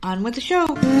On with the show.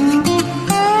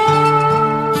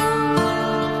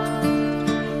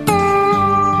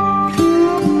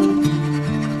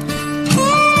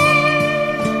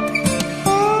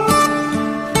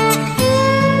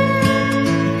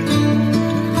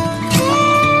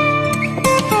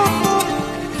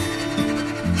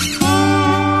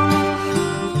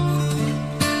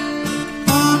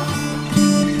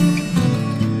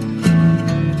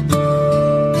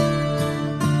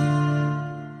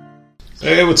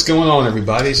 Hey, what's going on,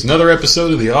 everybody? It's another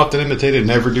episode of the often imitated,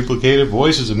 never duplicated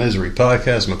Voices of Misery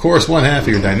podcast. I'm, of course, one half of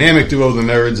your dynamic duo, the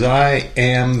Nerds. I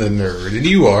am the Nerd, and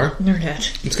you are...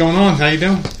 Nerdette. What's going on? How you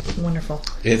doing? Wonderful.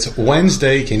 It's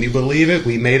Wednesday. Can you believe it?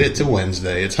 We made it to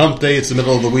Wednesday. It's hump day. It's the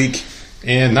middle of the week,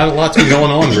 and not a lot's been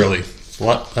going on, really. It's a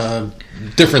lot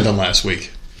different than last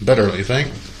week. Better, don't you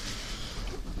think?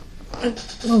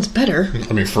 Well, it's better.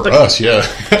 I mean, for us, yeah.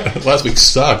 Last week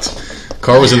sucked.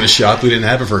 Car was in the shop. We didn't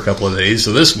have it for a couple of days.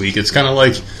 So this week, it's kind of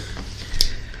like...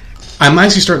 I'm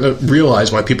actually starting to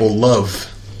realize why people love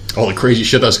all the crazy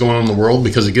shit that's going on in the world,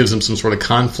 because it gives them some sort of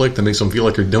conflict that makes them feel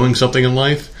like they're doing something in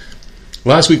life.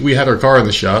 Last week, we had our car in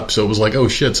the shop, so it was like, oh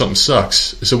shit, something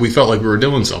sucks. So we felt like we were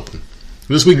doing something.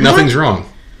 This week, nothing's wrong.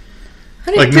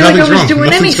 I didn't feel like I was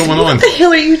doing anything. Going on. What the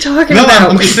hell are you talking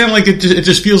about? I'm just saying, like, it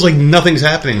just feels like nothing's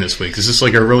happening this week. It's just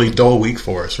like a really dull week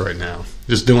for us right now.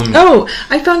 Just doing... Oh,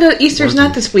 I found out Easter's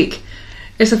not this week.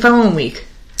 It's the following week.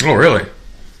 Oh, really?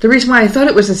 The reason why I thought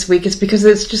it was this week is because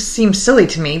it just seems silly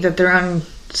to me that they're on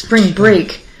spring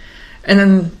break, and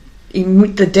then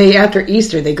the day after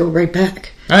Easter, they go right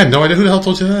back. I had no idea. Who the hell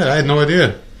told you that? I had no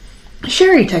idea.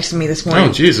 Sherry texted me this morning.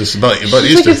 Oh, Jesus. About She's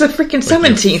Easter. like, it's the freaking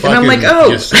 17th. And I'm like,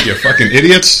 oh. You fucking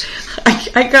idiots.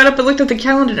 I got up and looked at the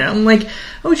calendar, and I'm like,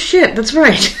 oh, shit, that's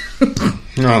right.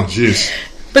 Oh, jeez.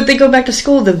 But they go back to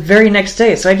school the very next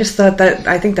day, so I just thought that...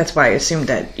 I think that's why I assumed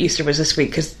that Easter was this week,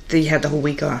 because they had the whole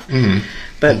week off. Mm-hmm.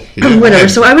 But whatever.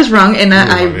 So I was wrong, and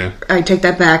I take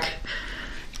that back.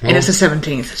 And it's the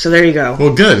 17th, so there you go.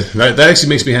 Well, good. That actually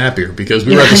makes me happier, because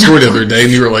we were at the store the other day,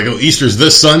 and you were like, oh, Easter's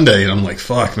this Sunday. And I'm like,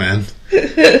 fuck, man.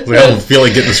 Like, I don't feel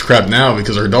like getting this crap now,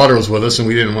 because our daughter was with us, and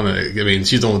we didn't want to... I mean,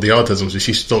 she's the one with the autism, so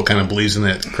she still kind of believes in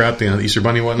that crap thing on the Easter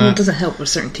Bunny and whatnot. Well, it doesn't help with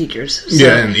certain teachers. So.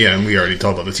 Yeah, and we already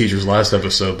talked about the teachers last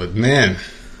episode, but man...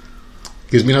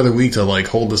 Gives me another week to, like,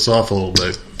 hold this off a little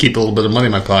bit, keep a little bit of money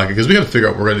in my pocket, because we got to figure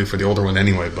out what we're going to do for the older one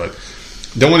anyway, but...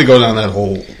 Don't want to go down that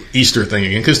whole Easter thing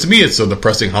again, because to me it's a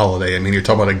depressing holiday. I mean, you're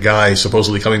talking about a guy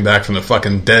supposedly coming back from the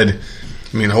fucking dead.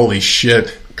 I mean, holy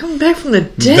shit. Coming back from the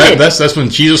dead? That's when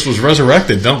Jesus was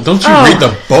resurrected. Don't you read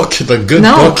the book, the good book?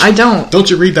 No, I don't. Don't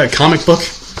you read that comic book?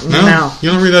 No.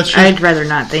 You don't read that shit? I'd rather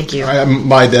not, thank you.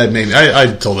 My dad made me... I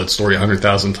told that story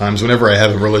 100,000 times. Whenever I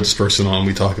have a religious person on,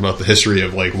 we talk about the history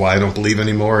of, like, why I don't believe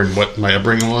anymore and what my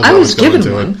upbringing was. I was given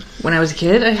one when I was a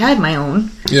kid. I had my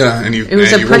own. Yeah, and it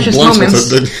was a Precious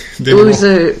Moments. It was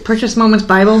a Precious Moments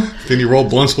Bible. Did you roll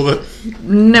blunts with it?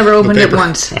 Never opened it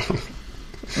once.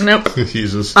 Nope.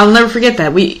 Jesus. I'll never forget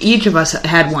that. Each of us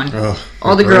had one.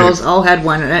 All the girls all had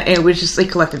one. And it was just like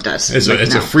collected dust. It's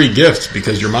a free gift,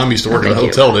 because your mom used to work at a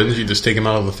hotel, didn't she? Just take them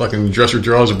out of the fucking dresser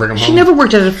drawers and bring them home. She never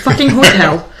worked at a fucking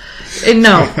hotel.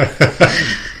 No.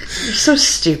 You're so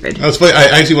stupid. That's funny.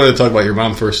 I actually wanted to talk about your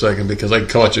mom for a second, because I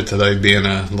caught you today being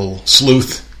a little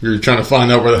sleuth. You were trying to find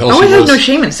out where the hell she was. I have no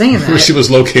shame in saying that. Where she was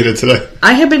located today.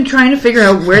 I have been trying to figure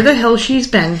out where the hell she's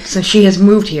been since she has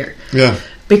moved here. Yeah.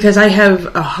 Because I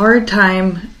have a hard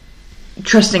time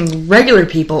trusting regular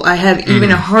people. I have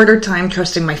even a harder time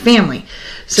trusting my family.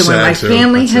 So when my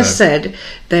family has said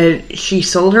that she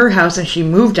sold her house and she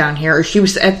moved down here, or she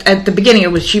was at the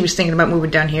beginning, she was thinking about moving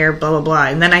down here, blah, blah, blah.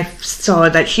 And then I saw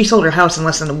that she sold her house in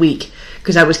less than a week,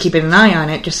 because I was keeping an eye on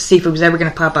it just to see if it was ever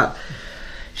going to pop up.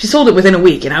 She sold it within a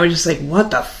week, and I was just like,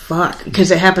 what the fuck?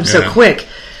 Because it happened so quick.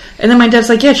 And then my dad's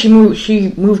like, yeah, she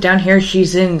moved down here.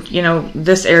 She's in,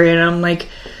 this area. And I'm like,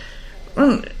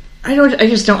 I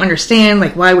just don't understand.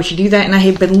 Like, why would she do that? And I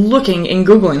had been looking and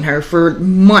Googling her for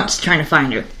months trying to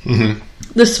find her. Mm-hmm.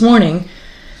 This morning,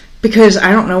 because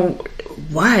I don't know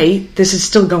why this is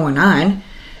still going on.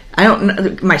 I don't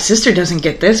know. My sister doesn't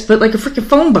get this, but like a freaking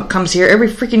phone book comes here every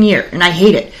freaking year, and I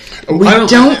hate it. I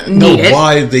don't know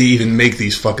why they even make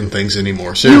these fucking things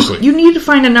anymore. Seriously. You need to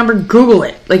find a number, Google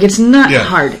it. Like, it's not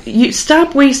hard. You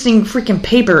stop wasting freaking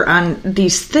paper on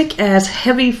these thick-ass,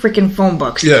 heavy freaking phone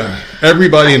books. Yeah.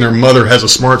 Everybody and their mother has a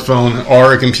smartphone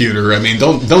or a computer. I mean,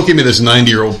 don't give me this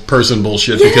 90-year-old person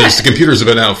bullshit, because the computers have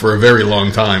been out for a very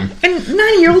long time. And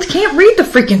 90-year-olds can't read the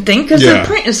freaking thing because the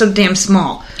print is so damn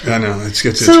small. I know. It's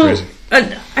crazy.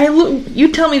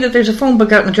 You tell me that there's a phone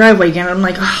book out in the driveway again, and I'm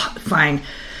like, oh, fine.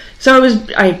 So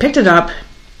I picked it up,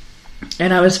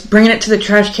 and I was bringing it to the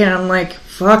trash can, and I'm like,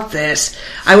 fuck this.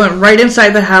 I went right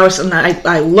inside the house, and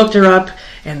I looked her up,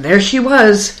 and there she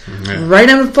was, right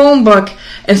in the phone book.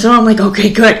 And so I'm like,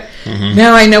 okay, good.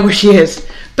 Now I know where she is.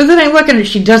 But then I look at her,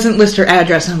 she doesn't list her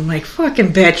address, and I'm like,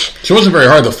 fucking bitch. She wasn't very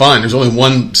hard to find. There's only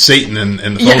one Satan in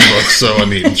the phone book, so, I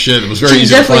mean, shit, it was very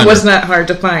easy to find. She definitely was not hard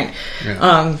to find.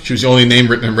 Yeah. She was the only name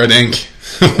written in red ink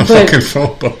on the fucking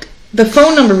phone book. The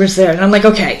phone number was there, and I'm like,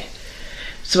 okay.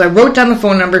 So I wrote down the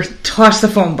phone number, tossed the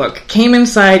phone book, came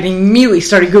inside, and immediately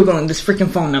started Googling this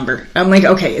freaking phone number. I'm like,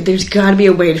 okay, there's got to be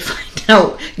a way to find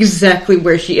out exactly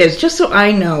where she is, just so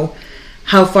I know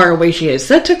how far away she is.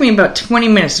 So that took me about 20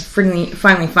 minutes to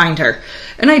finally find her.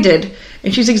 And I did.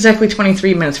 And she's exactly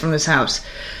 23 minutes from this house,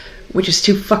 which is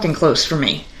too fucking close for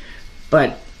me.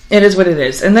 But it is what it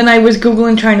is. And then I was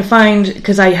Googling trying to find,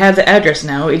 because I have the address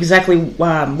now, exactly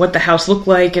what the house looked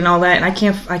like and all that. And I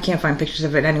can't find pictures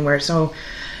of it anywhere. So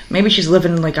maybe she's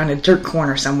living like on a dirt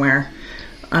corner somewhere,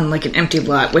 on like an empty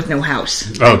lot with no house.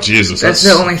 Oh, Jesus. That's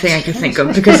the only thing I can think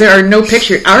of, because there are no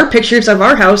pictures. Our pictures of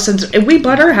our house, since we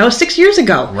bought our house 6 years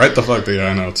ago. Right the fuck,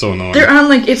 I know, it's so annoying.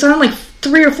 It's on like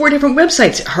 3 or 4 different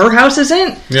websites. Her house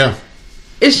isn't. Yeah.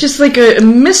 It's just like a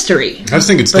mystery. I just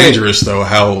think it's dangerous, though,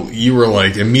 how you were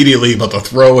like immediately about to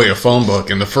throw away a phone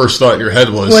book, and the first thought in your head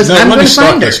was no, let me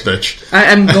stalk this bitch.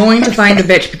 I'm going to find the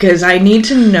bitch, because I need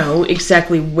to know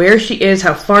exactly where she is,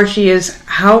 how far she is,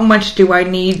 how much do I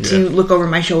need to look over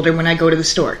my shoulder when I go to the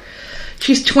store.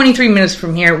 She's 23 minutes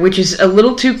from here, which is a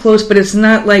little too close, but it's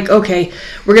not like, okay,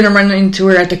 we're going to run into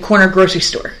her at the corner grocery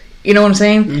store. You know what I'm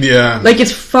saying? Yeah. Like,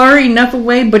 it's far enough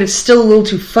away, but it's still a little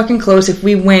too fucking close if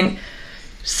we went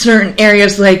certain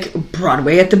areas like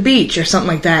Broadway at the beach or something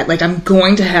like that. Like, I'm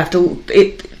going to have to...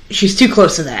 she's too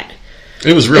close to that.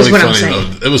 It was really funny,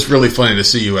 though. It was really funny to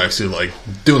see you actually, like,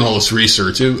 doing all this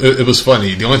research. It was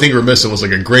funny. The only thing you were missing was,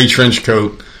 like, a gray trench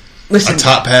coat, a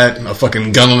top hat, a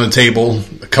fucking gun on the table,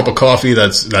 a cup of coffee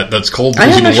that's cold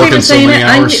because you've been working so many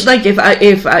hours.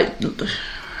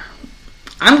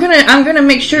 I'm gonna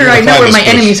make sure I know where my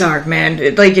enemies are,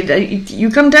 man. Like,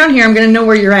 you come down here, I'm gonna know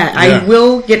where you're at. Yeah. I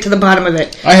will get to the bottom of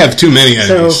it. I have too many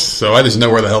enemies, so I just know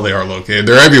where the hell they are located.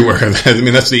 They're everywhere. I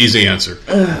mean, that's the easy answer.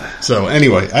 So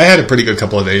anyway, I had a pretty good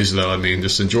couple of days, though. I mean,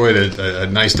 just enjoyed a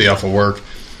nice day off of work.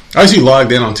 I actually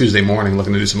logged in on Tuesday morning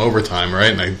looking to do some overtime,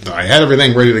 right? And I had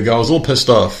everything ready to go. I was a little pissed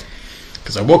off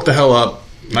because I woke the hell up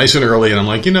nice and early, and I'm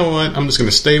like, you know what? I'm just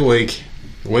gonna stay awake.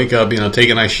 Wake up, take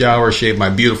a nice shower, shave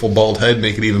my beautiful bald head,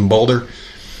 make it even balder.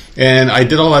 And I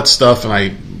did all that stuff, and I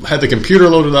had the computer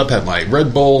loaded up, had my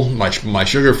Red Bull, my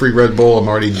sugar-free Red Bull. I'm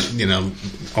already,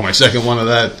 on my second one of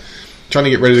that, trying to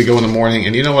get ready to go in the morning.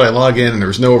 And you know what? I log in, and there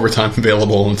was no overtime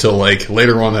available until,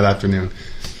 later on that afternoon.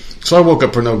 So I woke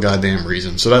up for no goddamn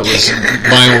reason. So that was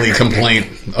my only complaint.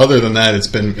 Other than that, it's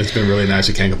been really nice.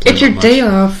 I can't complain. It's your day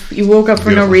off. You woke up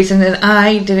for no reason, and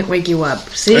I didn't wake you up.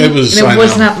 See, it was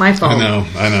not my fault.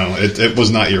 I know. It was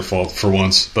not your fault for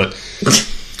once, but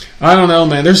I don't know,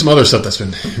 man. There's some other stuff that's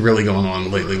been really going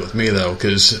on lately with me, though,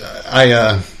 because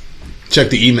I checked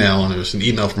the email, and there was an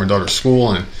email from her daughter's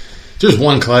school, and there's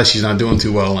one class she's not doing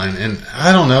too well in, and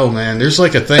I don't know, man. There's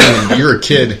like a thing when you're a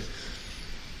kid.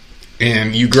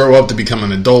 And you grow up to become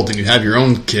an adult, and you have your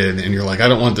own kid, and you're like, I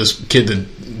don't want this kid to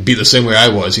be the same way I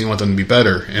was. You want them to be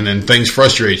better. And then things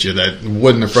frustrate you that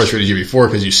wouldn't have frustrated you before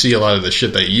because you see a lot of the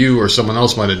shit that you or someone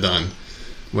else might have done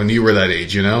when you were that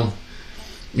age, And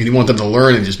you want them to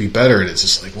learn and just be better, and it's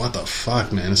just like, what the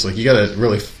fuck, man? It's like you got to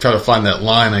really try to find that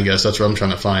line, I guess. That's what I'm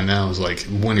trying to find now, is like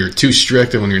when you're too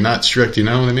strict and when you're not strict, you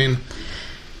know what I mean?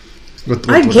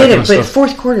 I get it, but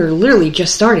fourth quarter literally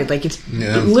just started. Like, it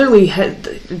literally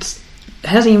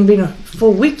hasn't even been a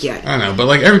full week yet. I know, but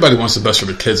everybody wants the best for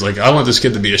their kids. Like, I want this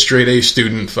kid to be a straight A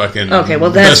student. Fucking okay, well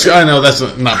that's I know that's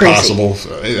not crazy. Possible.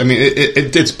 I mean,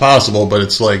 it's possible, but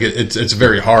it's like it's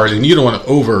very hard, and you don't want to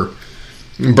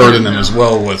overburden them as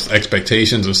well with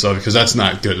expectations and stuff, because that's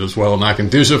not good as well, not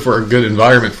conducive for a good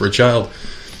environment for a child.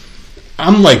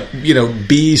 I'm like,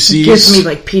 B, C's. It gives me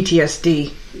like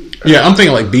PTSD. Yeah, I'm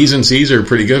thinking like B's and C's are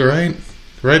pretty good, right?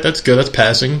 Right, that's good. That's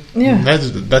passing. Yeah,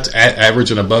 that's average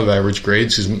and above average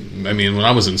grades. Cause, I mean, when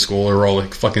I was in school, they were all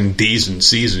like fucking D's and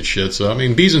C's and shit. So I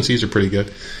mean, B's and C's are pretty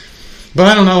good. But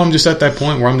I don't know. I'm just at that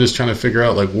point where I'm just trying to figure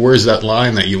out where's that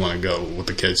line that you want to go with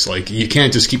the kids. Like, you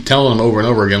can't just keep telling them over and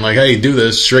over again, like, hey, do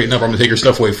this, straighten up. I'm gonna take your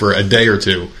stuff away for a day or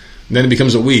two. And then it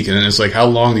becomes a week, and then it's like, how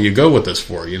long do you go with this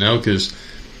for? Because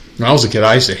when I was a kid,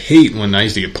 I used to hate when I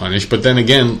used to get punished. But then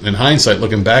again, in hindsight,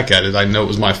 looking back at it, I know it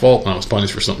was my fault when I was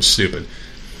punished for something stupid.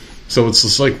 So it's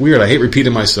just weird. I hate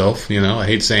repeating myself, I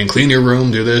hate saying, clean your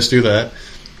room, do this, do that.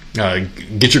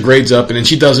 Get your grades up. And then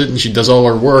she does it, and she does all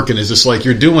her work. And it's just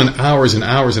you're doing hours and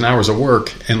hours and hours of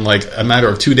work. And a matter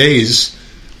of 2 days,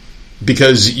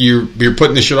 because you're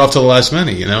putting this shit off till the last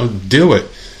minute. Do it.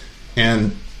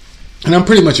 And I'm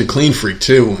pretty much a clean freak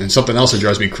too. And something else that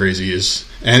drives me crazy is,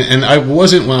 and I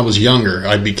wasn't when I was younger.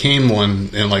 I became one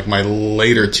in like my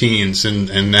later teens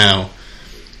and now,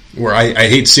 where I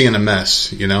hate seeing a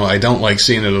mess. I don't like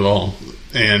seeing it at all.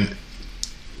 And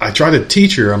I try to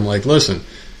teach her. I'm like, listen,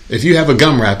 if you have a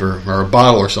gum wrapper or a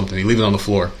bottle or something, you leave it on the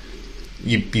floor.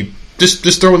 You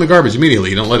just throw it in the garbage immediately.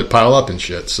 You don't let it pile up and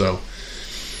shit. So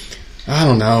I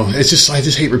don't know. I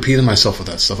just hate repeating myself with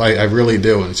that stuff. I really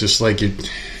do. And it's just like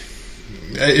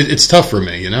it's tough for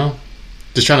me,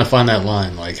 just trying to find that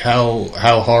line. Like how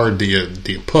hard do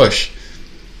you push?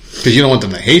 Because you don't want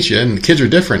them to hate you, and kids are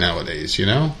different nowadays,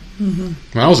 Mm-hmm.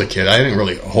 When I was a kid, I didn't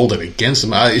really hold it against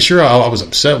them. I was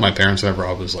upset with my parents whenever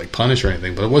I was like punished or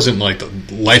anything, but it wasn't like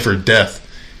the life or death.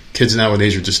 Kids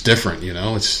nowadays are just different,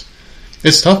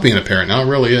 It's tough being a parent now, it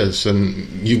really is.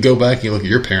 And you go back and you look at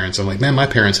your parents, I'm like, man, my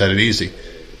parents had it easy.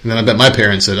 And then I bet my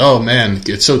parents said, oh man,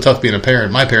 it's so tough being a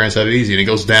parent. My parents had it easy, and it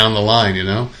goes down the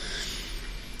line,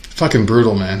 Fucking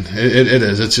brutal, man. It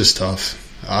is. It's just tough.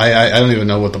 I don't even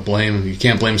know what to blame. You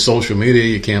can't blame social media.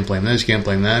 You can't blame this. You can't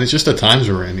blame that. It's just the times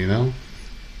we're in,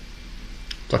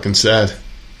 Fucking sad.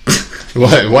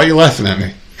 Why are you laughing at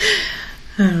me?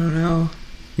 I don't know.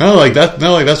 No,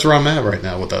 that's where I'm at right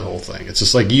now with that whole thing. It's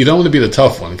just like, you don't want to be the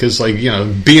tough one, because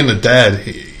being the dad,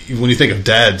 when you think of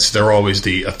dads, they're always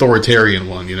the authoritarian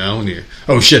one, and you're,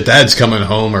 oh shit, dad's coming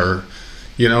home, or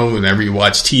whenever you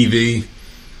watch TV,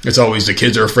 it's always the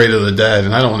kids are afraid of the dad,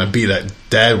 and I don't want to be that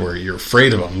dad where you're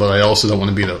afraid of them, but I also don't want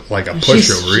to be like a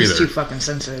pushover either. She's too fucking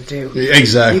sensitive too.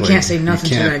 Exactly. You can't say nothing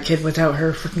to that kid without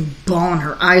her freaking bawling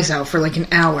her eyes out for like an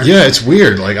hour. Yeah, it's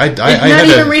weird. Like I not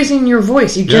even raising your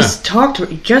voice. You just talk to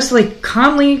her, just like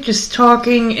calmly, just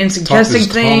talking and suggesting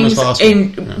things,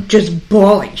 and just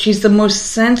bawling. She's the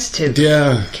most sensitive.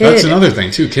 Yeah, kid. That's another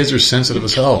thing too. Kids are sensitive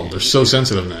as hell. They're so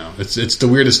sensitive now. It's the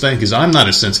weirdest thing, because I'm not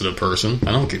a sensitive person.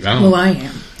 I don't. Well, I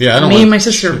am. Yeah, I don't. Me and my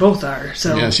sister both are.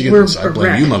 So yeah, I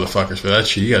blame you motherfuckers for that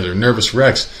shit. You guys are nervous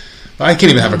wrecks. I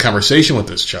can't even have a conversation with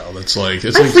this child. I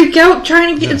freak out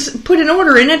trying to put an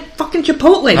order in at fucking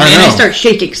Chipotle, man. I start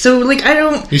shaking. So I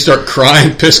don't. You start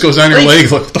crying. Piss goes down your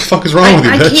leg. Like, what the fuck is wrong with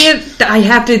you, bitch? I can't. I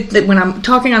have to. When I'm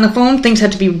talking on the phone, things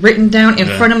have to be written down in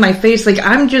front of my face.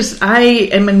 I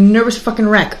am a nervous fucking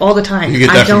wreck all the time. You get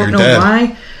that I don't know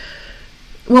why.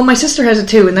 Well, my sister has it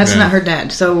too, and that's not her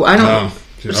dad. So I don't.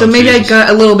 So maybe I got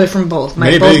a little bit from both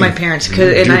my parents,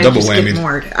 and I just get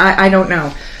more. I don't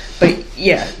know, but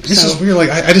yeah. This is weird.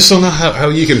 I just don't know how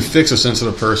you can fix a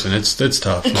sensitive person. It's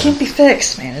tough. It can't be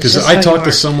fixed, man. Because I talk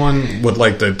to someone with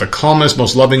the calmest,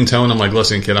 most loving tone. I'm like,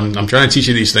 listen, kid, I'm trying to teach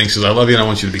you these things because I love you and I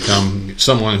want you to become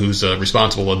someone who's a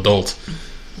responsible adult.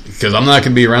 Because I'm not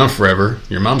going to be around forever.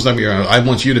 Your mom's not going to be around. I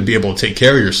want you to be able to take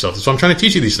care of yourself. So I'm trying to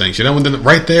teach you these things. And then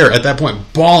right there, at that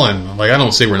point, bawling. I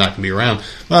don't say we're not going to be around.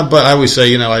 But I always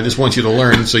say, I just want you to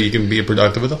learn so you can be a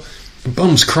productive adult. The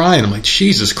bum's crying. I'm like,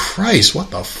 Jesus Christ, what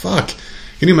the fuck?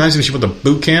 Can you imagine if she went to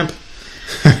boot camp?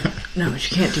 No,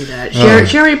 she can't do that.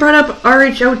 She already brought up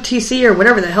RHOTC or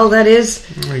whatever the hell that is.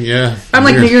 Yeah. I'm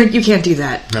like, no, you can't do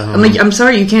that. I'm like, I'm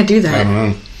sorry, you can't do that. I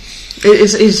don't know.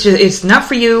 It's not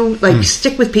for you.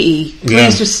 Stick with PE.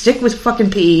 Please just stick with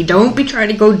fucking PE. Don't be trying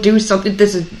to go do something.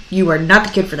 You are not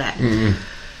the kid for that. Mm-hmm.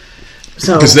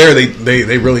 So because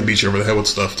they really beat you over the head with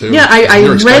stuff too. Yeah, I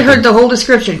read her the whole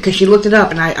description because she looked it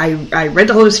up, and I read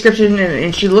the whole description,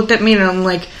 and she looked at me, and I'm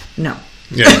like, no.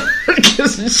 Yeah.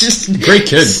 Because it's just great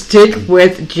kid. Stick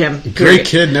with Jim. Great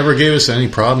kid. Never gave us any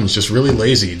problems. Just really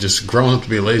lazy. Just growing up to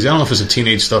be lazy. I don't know if it's a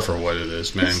teenage stuff or what it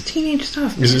is, man. It's teenage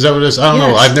stuff. Man. Is that what it is? I don't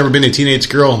know. I've never been a teenage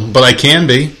girl, but I can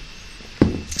be.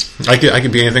 I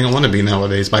could be anything I want to be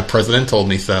nowadays. My president told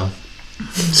me so.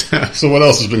 So what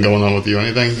else has been going on with you?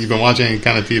 Anything? You've been watching any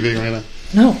kind of TV or anything?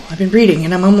 No, I've been reading,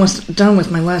 and I'm almost done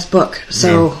with my last book.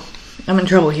 So I'm in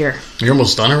trouble here. You're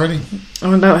almost done already?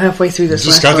 I'm about halfway through this.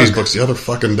 Just got these books the other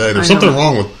fucking day. There's something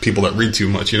wrong with people that read too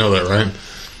much. You know that, right?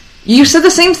 You said the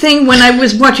same thing when I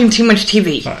was watching too much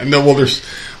TV. No, well,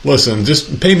 listen,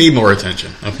 just pay me more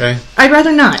attention, okay? I'd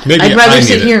rather not. I'd rather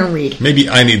sit here and read. Maybe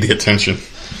I need the attention.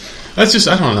 That's just,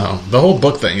 I don't know. The whole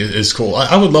book thing is cool.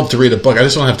 I would love to read a book. I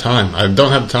just don't have time. I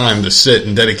don't have time to sit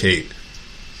and dedicate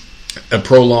a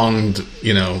prolonged,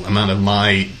 amount of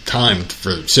my time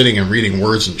for sitting and reading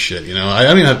words and shit, I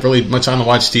don't even have really much time to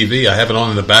watch TV. I have it on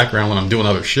in the background when I'm doing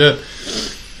other shit.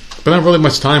 But I don't have really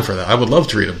much time for that. I would love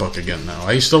to read a book again, though.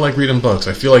 I used to like reading books.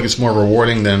 I feel like it's more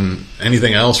rewarding than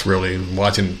anything else, really.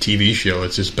 Watching a TV show,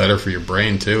 it's just better for your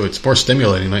brain, too. It's more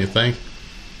stimulating, don't you think?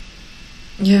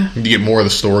 Yeah. You get more of the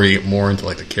story, you get more into,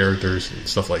 the characters and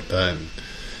stuff like that. And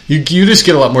You just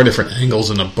get a lot more different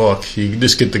angles in the book. You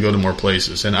just get to go to more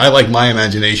places. And I like my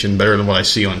imagination better than what I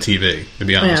see on TV, to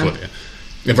be honest with you.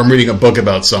 If I'm reading a book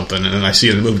about something and then I see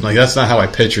it in a movie, I'm like, that's not how I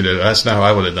pictured it. That's not how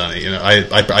I would have done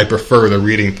it. I prefer the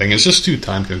reading thing. It's just too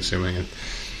time consuming. And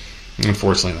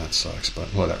unfortunately, that sucks, but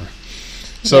whatever.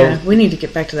 So yeah, we need to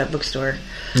get back to that bookstore.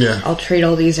 Yeah. I'll trade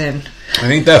all these in. I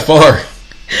ain't that far.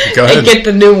 Go ahead. And get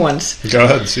the new ones. Go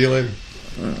ahead. See you later.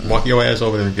 Walk your ass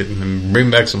over there and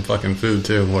bring back some fucking food,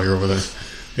 too, while you're over there.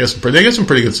 They get some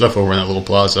pretty good stuff over in that little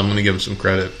plaza. I'm going to give them some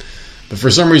credit. But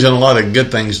for some reason, a lot of good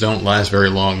things don't last very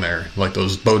long there. Like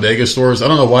those bodega stores. I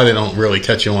don't know why they don't really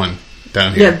catch you on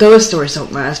down here. Yeah, those stores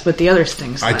don't last, but the other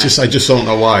things last. I just don't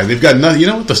know why. They've got nothing. You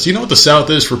know what the South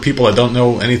is for people that don't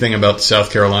know anything about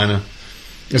South Carolina?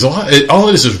 There's a lot. All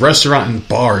it is restaurant and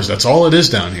bars. That's all it is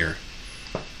down here.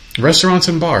 Restaurants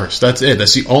and bars. That's it.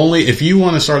 That's the only. If you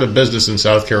want to start a business in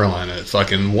South Carolina, it's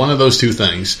fucking one of those two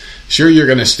things. Sure, you're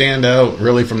going to stand out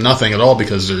really from nothing at all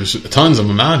because there's tons of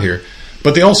them out here,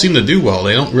 but they all seem to do well.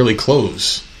 They don't really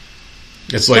close.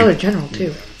 It's like Dollar General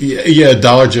too. Yeah,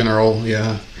 Dollar General.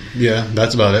 Yeah,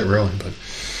 that's about it really. But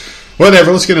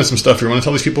whatever. Let's get into some stuff here. Want to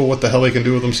tell these people what the hell they can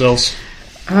do with themselves?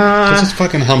 Because it's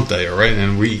fucking hump day, all right?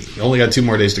 And we only got 2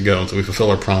 more days to go until we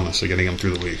fulfill our promise of getting them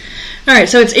through the week. All right,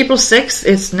 so it's April 6th.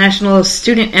 It's National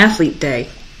Student Athlete Day.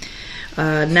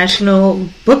 National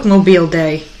Bookmobile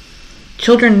Day.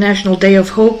 Children National Day of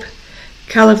Hope.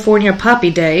 California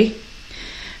Poppy Day.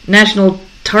 National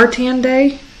Tartan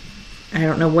Day. I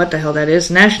don't know what the hell that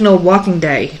is. National Walking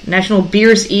Day. National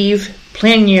Beers Eve.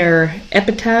 Plan Your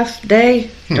Epitaph Day.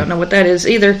 Don't know what that is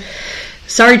either.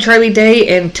 Sorry Charlie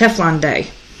Day and Teflon Day.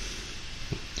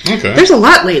 Okay. There's a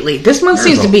lot lately. This month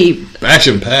seems to be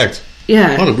action-packed.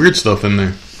 Yeah. A lot of weird stuff in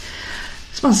there.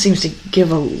 This month seems to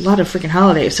give a lot of freaking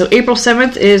holidays. So April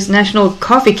 7th is National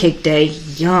Coffee Cake Day.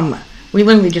 Yum. We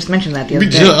literally just mentioned that the other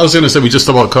day. I was going to say we just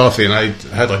talked about coffee, and I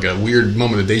had like a weird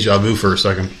moment of deja vu for a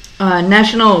second.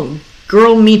 National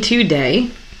Girl Me Too Day.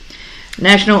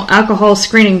 National Alcohol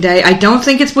Screening Day. I don't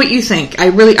think it's what you think. I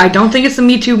don't think it's the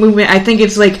Me Too movement. I think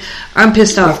it's like, I'm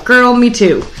pissed off. Girl, Me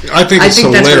Too. I think it's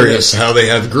hilarious how they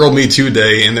have Girl Me Too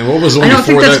Day, and then what was the one before that? I don't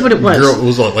think that's what it was. It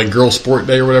was like Girl Sport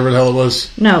Day or whatever the hell it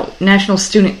was? No, National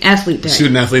Student Athlete Day.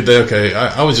 Student Athlete Day, okay.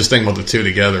 I was just thinking about the two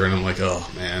together, and I'm like, oh,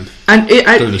 man. I'm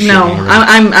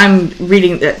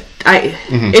reading that.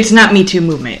 It's not Me Too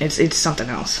movement. It's something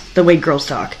else. The way girls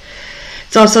talk.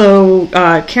 It's also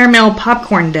Caramel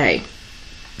Popcorn Day.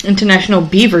 International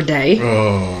Beaver Day,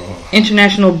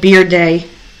 International Beer Day,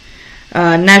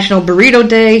 National Burrito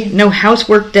Day, No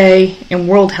Housework Day, and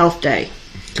World Health Day.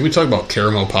 Can we talk about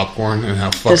caramel popcorn and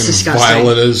how fucking vile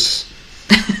it is?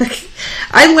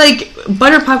 I like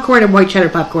butter popcorn and white cheddar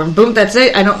popcorn. Boom, that's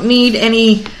it. I don't need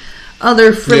any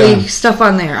other frilly stuff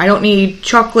on there. I don't need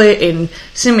chocolate and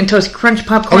Cinnamon Toast Crunch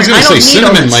popcorn. I was going to say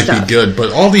cinnamon might be good,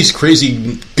 but all these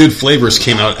crazy good flavors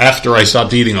came out after I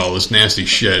stopped eating all this nasty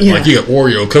shit. Yeah. Like you got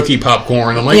Oreo cookie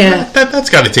popcorn. I'm like, that's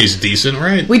got to taste decent,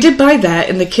 right? We did buy that,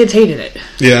 and the kids hated it.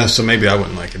 Yeah, so maybe I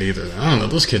wouldn't like it either. I don't know.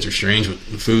 Those kids are strange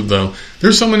with the food, though.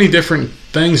 There's so many different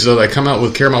things that come out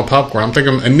with caramel popcorn. I'm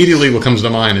thinking immediately what comes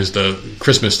to mind is the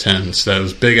Christmas tins.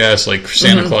 Those big-ass like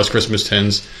Santa Claus Christmas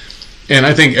tins. And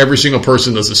I think every single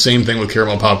person does the same thing with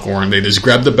caramel popcorn. They just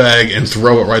grab the bag and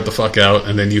throw it right the fuck out,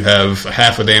 and then you have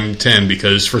half a damn tin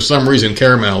because for some reason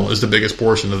caramel is the biggest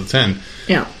portion of the tin.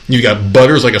 Yeah. You got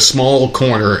butter's like a small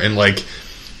corner, and like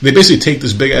they basically take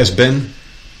this big ass bin,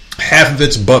 half of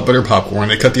it's butter popcorn,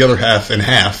 they cut the other half in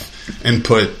half and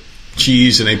put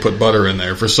cheese and they put butter in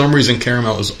there. For some reason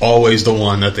caramel is always the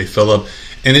one that they fill up.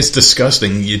 And it's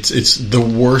disgusting. It's the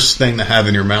worst thing to have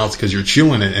in your mouth because you're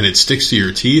chewing it and it sticks to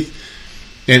your teeth.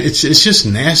 And it's just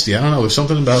nasty. I don't know. There's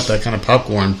something about that kind of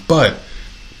popcorn. But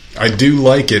I do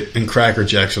like it in Cracker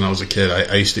Jacks when I was a kid.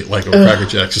 I used to like it with Cracker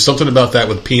Jacks. There's something about that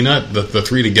with peanut, the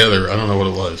three together. I don't know what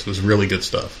it was. It was really good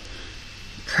stuff.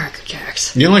 Cracker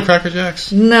Jacks. You don't like Cracker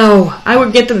Jacks? No. I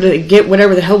would get them to get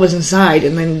whatever the hell was inside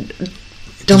and then dump it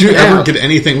out. Did you ever get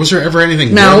anything? Was there ever anything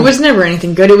good? No, it was never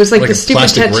anything good. It was like the stupid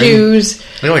tattoos.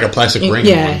 Like a plastic ring.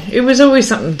 Yeah. It was always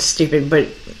something stupid, but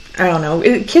I don't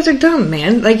know. Kids are dumb,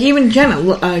 man. Like, even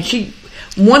Jenna, she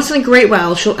once in a great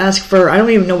while, she'll ask for, I don't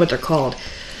even know what they're called,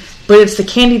 but it's the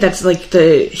candy that's like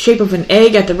the shape of an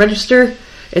egg at the register.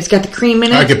 It's got the cream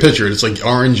in it. I can picture it. It's like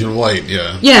orange and white,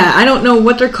 yeah. Yeah, I don't know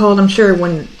what they're called. I'm sure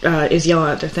when is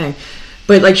yelling at their thing.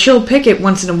 But, like, she'll pick it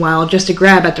once in a while just to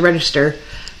grab at the register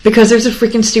because there's a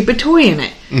freaking stupid toy in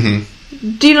it.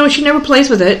 Mm-hmm. Do you know she never plays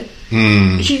with it?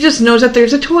 She just knows that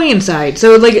there's a toy inside.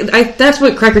 So, like, that's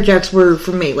what Cracker Jacks were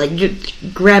for me. Like,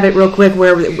 just grab it real quick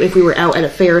wherever, if we were out at a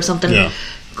fair or something. Yeah.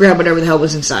 grab whatever the hell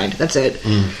was inside. That's it.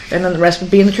 And then the rest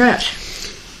would be in the trash.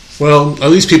 Well, at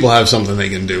least people have something they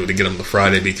can do to get them to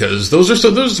Friday, because those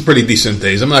are pretty decent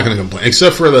days. I'm not going to complain,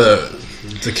 except for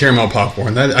the caramel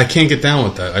popcorn. I can't get down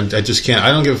with that. I just can't.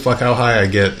 I don't give a fuck how high I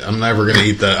get. I'm never going to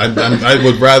eat that. I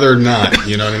would rather not.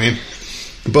 You know what I mean?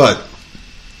 But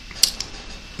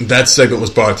that segment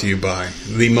was brought to you by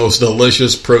the most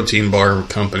delicious protein bar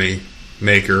company,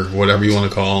 maker, whatever you want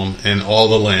to call them, in all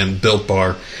the land, Built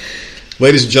Bar.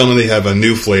 Ladies and gentlemen, they have a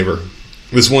new flavor.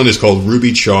 This one is called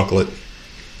Ruby Chocolate.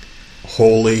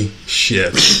 Holy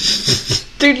shit.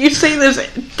 Dude, you say this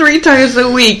 3 times a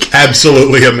week.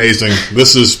 Absolutely amazing.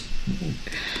 This is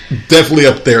definitely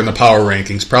up there in the power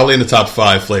rankings. Probably in the top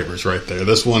 5 flavors right there.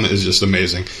 This one is just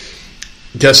amazing.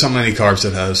 Guess how many carbs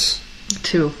it has?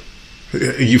 2.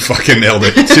 You fucking nailed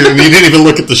it. 2. You didn't even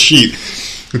look at the sheet.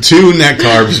 2 net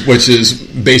carbs, which is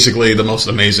basically the most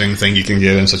amazing thing you can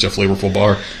get in such a flavorful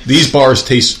bar. These bars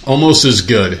taste almost as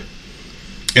good.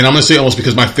 And I'm going to say almost,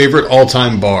 because my favorite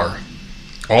all-time bar,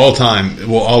 all time,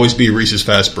 will always be Reese's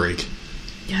Fast Break.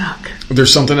 Yuck.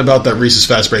 There's something about that Reese's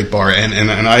Fast Break bar,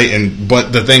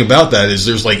 but the thing about that is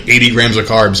there's like 80 grams of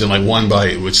carbs in like one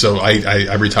bite. Which, so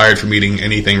I retired from eating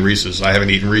anything Reese's. I haven't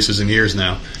eaten Reese's in years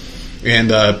now, and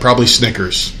probably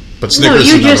Snickers. But Snickers.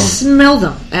 No, you just smell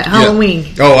them at Halloween.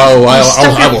 Yeah.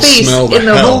 I will smell the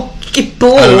hell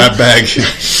bowl out of that bag.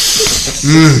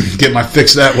 Get my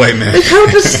fix that way, man. How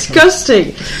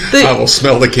disgusting! I will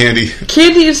smell the candy.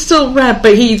 Candy is still wrapped,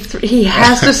 but he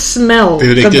has to smell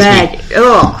the bag.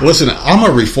 Ugh. Listen, I'm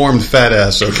a reformed fat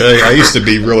ass. Okay, I used to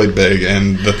be really big,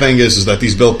 and the thing is that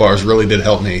these Built Bars really did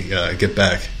help me get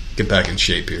back in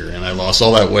shape here, and I lost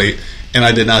all that weight. And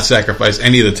I did not sacrifice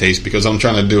any of the taste, because what I'm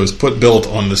trying to do is put Built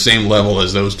on the same level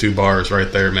as those 2 bars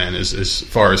right there, man, as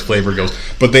far as flavor goes.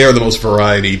 But they are the most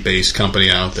variety-based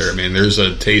company out there. I mean, there's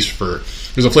a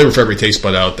flavor for every taste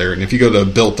bud out there. And if you go to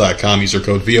Built.com, use our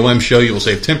code VOMShow, you will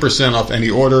save 10% off any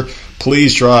order.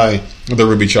 Please try the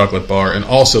Ruby Chocolate Bar and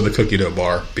also the Cookie Dough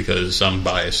Bar, because I'm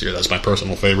biased here. That's my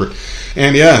personal favorite.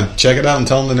 And yeah, check it out and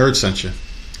tell them the nerd sent you.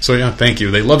 So yeah, thank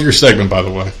you. They love your segment, by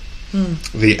the way.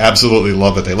 They absolutely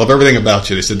love it. They love everything about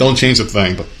you. They said, don't change a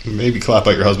thing, but maybe clap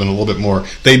at your husband a little bit more.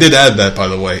 They did add that, by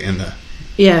the way, in the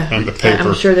paper.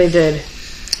 I'm sure they did.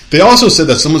 They also said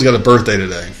that someone's got a birthday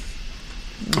today.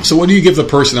 So what do you give the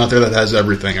person out there that has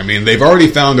everything? I mean, they've already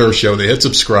found our show. They hit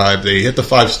subscribe. They hit the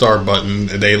 5-star button.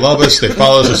 They love us. They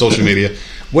follow us on social media.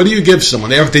 What do you give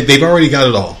someone? They've already got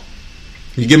it all.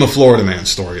 You give them a Florida man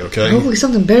story, okay? Hopefully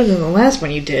something better than the last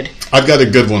one you did. I've got a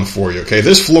good one for you, okay?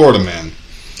 This Florida man,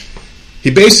 he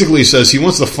basically says he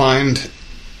wants to find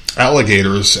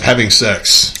alligators having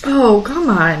sex. Oh, come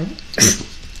on.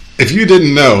 If you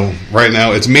didn't know, right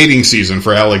now it's mating season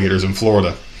for alligators in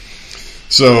Florida.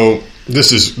 So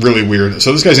this is really weird.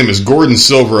 So this guy's name is Gordon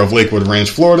Silver of Lakewood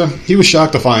Ranch, Florida. He was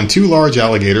shocked to find 2 large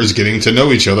alligators getting to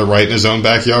know each other right in his own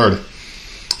backyard.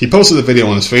 He posted the video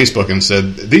on his Facebook and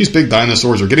said, "These big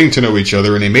dinosaurs are getting to know each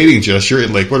other in a mating gesture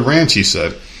at Lakewood Ranch," he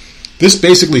said. This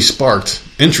basically sparked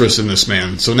interest in this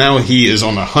man. So now he is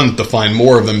on the hunt to find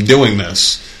more of them doing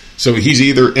this. So he's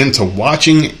either into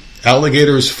watching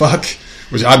alligators fuck,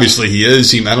 which obviously he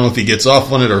is. I don't know if he gets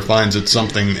off on it or finds it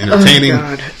something entertaining.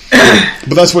 Oh, God.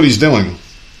 But that's what he's doing.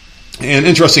 And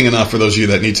interesting enough, for those of you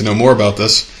that need to know more about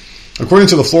this, according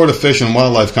to the Florida Fish and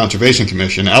Wildlife Conservation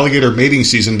Commission, alligator mating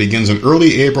season begins in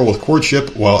early April with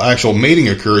courtship, while actual mating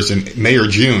occurs in May or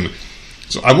June.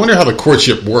 So I wonder how the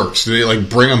courtship works. Do they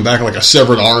bring them back like a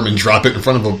severed arm and drop it in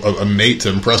front of a mate to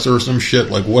impress her or some shit?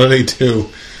 What do they do?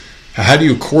 How do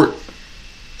you court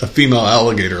a female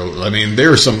alligator? I mean,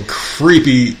 they're some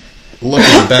creepy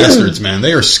looking bastards, man.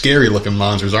 They are scary looking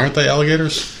monsters, aren't they,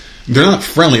 alligators? They're not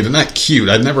friendly. They're not cute.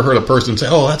 I've never heard a person say,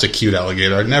 "Oh, that's a cute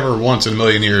alligator." I've never once in a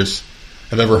million years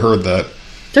have ever heard that.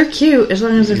 They're cute as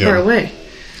long as they're far away.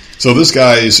 So this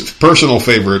guy's personal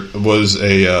favorite was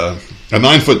a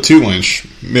 9-foot 2-inch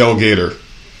male gator.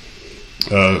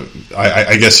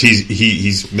 I guess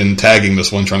he's been tagging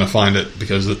this one, trying to find it,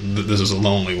 because this is a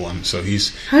lonely one. So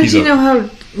How did you know how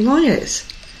long it is?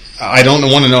 I don't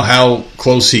want to know how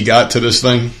close he got to this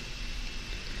thing,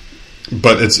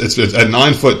 but it's a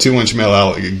 9-foot 2-inch male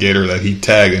alligator that he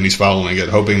tagged, and he's following it,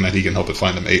 hoping that he can help it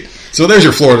find a mate. So there's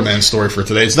your Florida man story for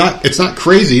today. It's not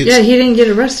crazy. Yeah, he didn't get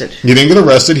arrested. He didn't get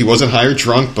arrested. He wasn't high or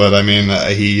drunk, but I mean,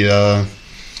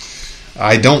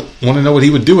 I don't want to know what he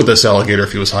would do with this alligator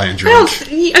if he was high and drunk.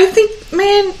 I think,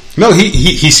 man. No,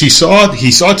 he saw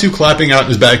 2 clapping out in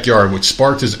his backyard, which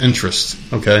sparked his interest.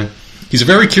 Okay, he's a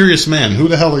very curious man. Who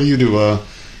the hell are you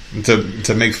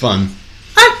to make fun?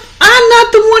 I'm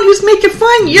not the one who's just making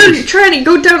fun. You're trying to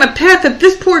go down a path that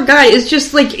this poor guy is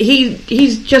just like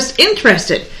he's just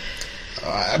interested.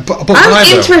 But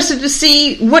I'm interested to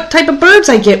see what type of birds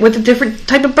I get with the different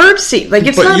type of birds see. Like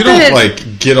it's not you don't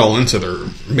like get all into their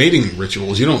mating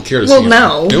rituals. You don't care to see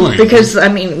them doing because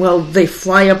they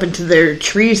fly up into their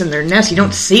trees and their nests. You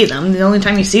don't see them. The only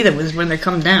time you see them is when they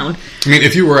come down. I mean,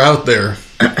 if you were out there,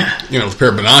 with a pair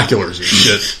of binoculars and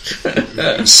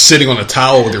shit, sitting on a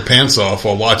towel with your pants off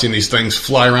while watching these things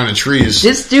fly around in trees.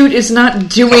 This dude is not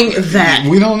doing that.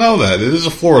 We don't know that. It is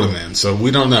a Florida man, so we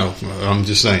don't know. I'm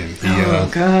just saying.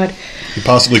 God. He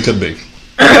possibly could be.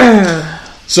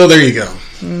 So there you go.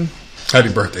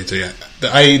 Happy birthday to you.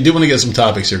 I do want to get some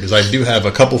topics here because I do have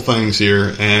a couple things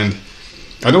here, and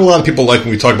I know a lot of people like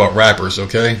when we talk about rappers,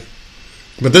 okay?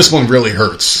 But this one really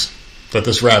hurts. That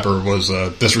this rapper was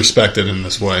disrespected in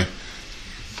this way.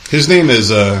 His name is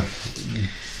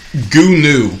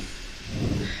Goo.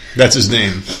 That's his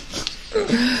name.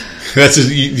 That's his.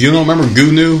 You don't remember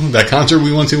Goo? That concert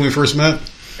we went to when we first met?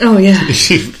 Oh yeah,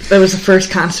 that was the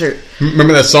first concert.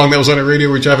 Remember that song that was on the radio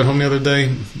we were driving home the other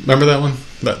day? Remember that one?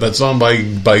 That song by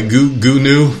Goo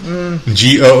Goonew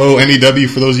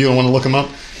for those of you who don't want to look him up.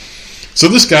 So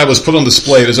this guy was put on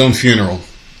display at his own funeral.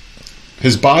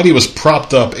 His body was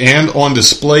propped up and on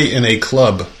display in a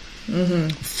club.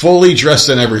 Fully dressed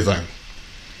in everything.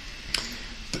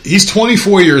 He's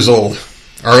 24 years old.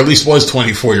 Or at least was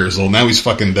 24 years old. Now he's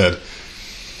fucking dead.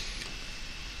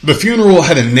 The funeral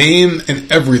had a name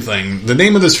and everything. The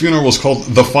name of this funeral was called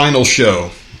The Final Show.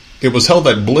 It was held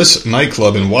at Bliss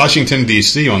Nightclub in Washington,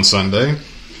 D.C. on Sunday.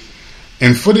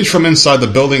 And footage from inside the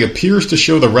building appears to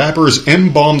show the rapper's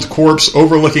embalmed corpse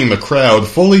overlooking the crowd,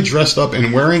 fully dressed up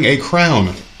and wearing a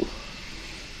crown.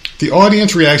 The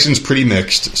audience reaction is pretty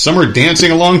mixed. Some are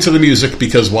dancing along to the music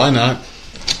because why not?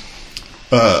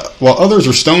 While others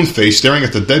are stone-faced staring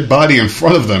at the dead body in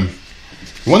front of them.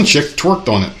 One chick twerked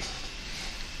on it.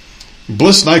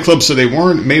 Bliss Nightclub said they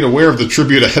weren't made aware of the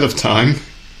tribute ahead of time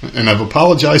and have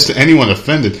apologized to anyone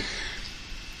offended.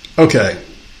 Okay.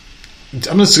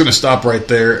 I'm just going to stop right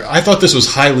there. I thought this was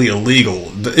highly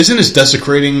illegal. Isn't this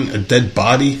desecrating a dead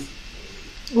body?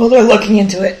 Well, they're looking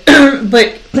into it.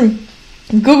 But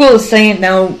Google is saying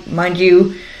now, mind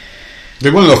you... They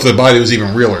want to know if the body was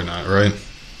even real or not, right?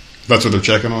 That's what they're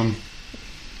checking on?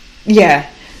 Yeah.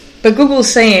 But Google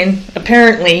is saying,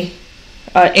 apparently,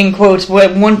 in quotes, what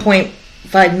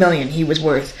 1.5 million he was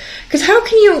worth. Because how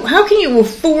can you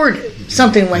afford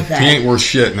something like that? He ain't worth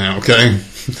shit now, okay?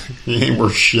 He ain't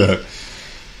worth shit.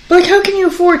 But how can you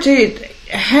afford to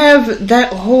have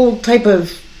that whole type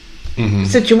of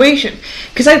situation?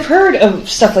 Because I've heard of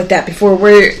stuff like that before,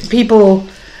 where people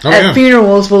at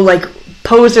funerals will like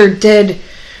pose their dead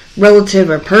relative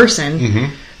or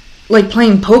person, like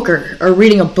playing poker or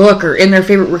reading a book or in their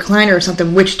favorite recliner or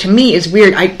something. Which to me is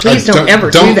weird. Please don't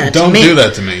ever do that. Don't do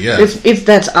that to me. Yeah,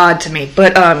 that's odd to me.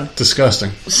 But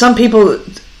disgusting. Some people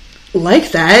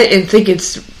like that and think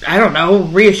it's I don't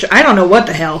know I don't know what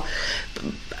the hell.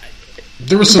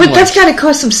 But that's got to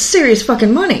cost some serious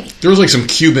fucking money. There was like some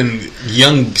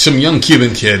young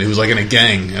Cuban kid who was like in a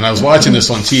gang, and I was watching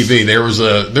this on TV. There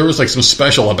was like some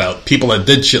special about people that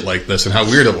did shit like this and how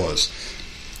weird it was.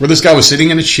 Where this guy was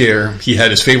sitting in a chair, he had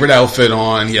his favorite outfit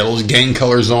on, he had all his gang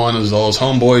colors on, all his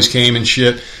homeboys came and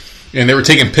shit, and they were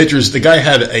taking pictures. The guy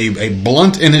had a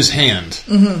blunt in his hand,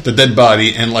 the dead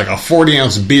body, and like a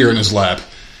 40-ounce beer in his lap.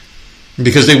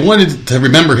 Because they wanted to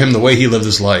remember him the way he lived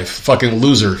his life. Fucking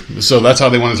loser. So that's how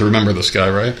they wanted to remember this guy,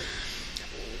 right?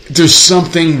 There's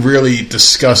something really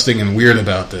disgusting and weird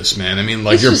about this, man. I mean,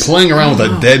 like, you're playing around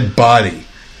with a dead body.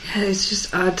 Yeah, it's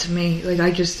just odd to me. Like,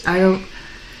 I don't...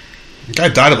 The guy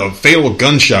died of a fatal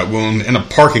gunshot wound in a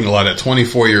parking lot at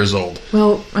 24 years old.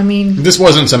 Well, I mean... This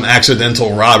wasn't some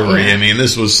accidental robbery. Yeah. I mean,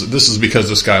 this is because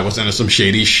this guy was into some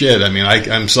shady shit. I mean,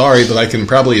 I'm sorry, but I can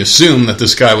probably assume that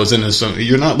this guy was into some...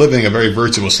 You're not living a very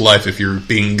virtuous life if you're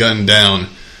being gunned down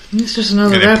it's just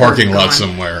another in a parking lot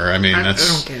somewhere. I mean, I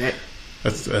don't get it.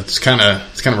 That's kind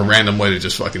of a random way to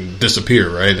just fucking disappear,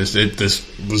 right? This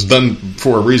was done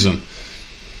for a reason.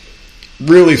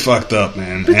 Really fucked up,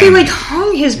 man. But they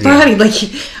hung his body. Like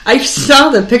I saw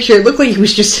the picture. It looked like he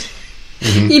was just,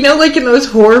 like in those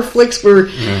horror flicks where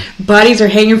bodies are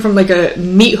hanging from like a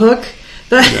meat hook.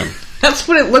 That's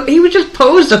what it looked. He was just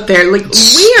posed up there, like weird.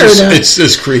 It's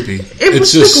just creepy. It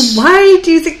was just like, why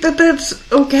do you think that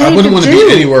that's okay? I wouldn't want to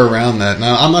be anywhere around that.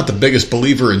 Now, I'm not the biggest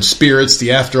believer in spirits,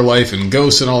 the afterlife, and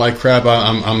ghosts and all that crap.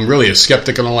 I'm really a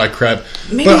skeptic on all that crap.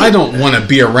 But I don't want to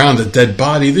be around a dead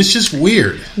body. This is just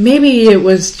weird. Maybe it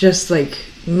was just like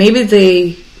maybe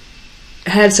they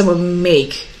had someone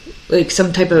make like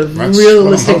some type of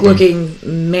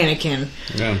realistic-looking mannequin.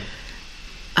 Yeah.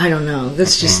 I don't know.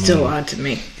 That's just still odd to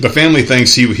me. The family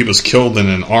thinks he was killed in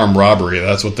an armed robbery.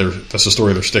 That's the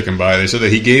story they're sticking by. They said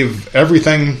that he gave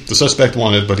everything the suspect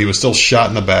wanted, but he was still shot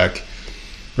in the back.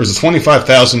 There's a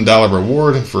 $25,000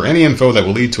 reward for any info that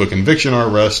will lead to a conviction or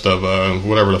arrest of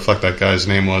whatever the fuck that guy's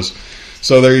name was.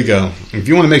 So there you go. If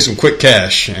you want to make some quick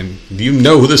cash and you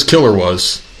know who this killer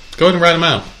was, go ahead and write him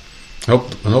out.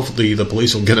 And hopefully the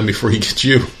police will get him before he gets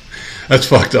you. That's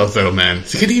fucked up, though, man.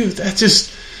 That's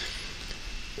just...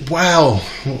 Wow.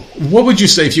 What would you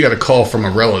say if you got a call from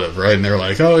a relative, right? And they're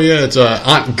like, oh, yeah, it's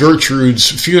Aunt Gertrude's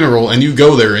funeral, and you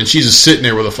go there, and she's just sitting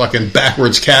there with a fucking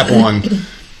backwards cap on.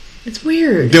 It's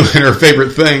weird. Doing her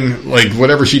favorite thing, like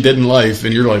whatever she did in life,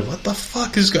 and you're like, what the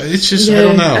fuck is going on? It's just, I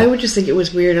don't know. I would just think it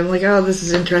was weird. I'm like, oh, this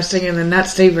is interesting, and then not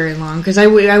stay very long, because I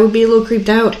would be a little creeped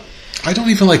out. I don't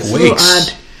even like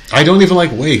wakes. I don't even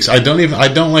like wakes. I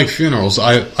don't like funerals.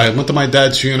 I went to my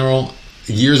dad's funeral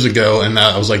years ago, and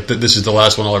I was like, this is the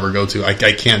last one I'll ever go to.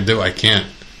 I can't do it. I can't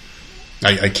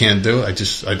do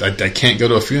it. I can't go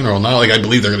to a funeral. Not like I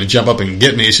believe they're going to jump up and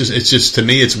get me. It's just to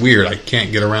me, it's weird. I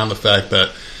can't get around the fact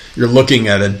that you're looking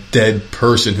at a dead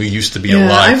person who used to be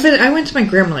alive. I went to my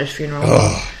grandmother's funeral.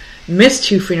 Ugh. Missed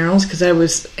 2 funerals because I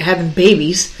was having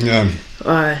babies. Yeah.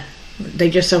 They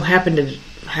just so happened to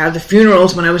have the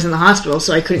funerals when I was in the hospital,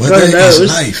 so I couldn't go to those. There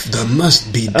is life. There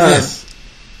must be death.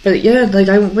 But yeah, like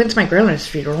I went to my grandmother's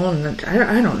funeral, and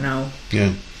I don't know.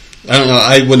 Yeah, I don't know.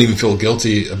 I wouldn't even feel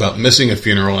guilty about missing a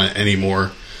funeral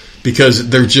anymore because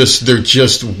they're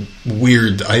just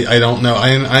weird. I don't know.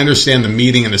 I understand the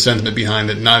meaning and the sentiment behind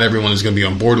it. Not everyone is going to be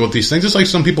on board with these things. Just like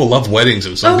some people love weddings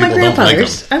and some people don't like them.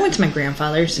 I went to my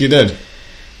grandfather's. You did?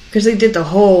 Because they did the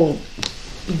whole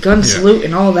gun salute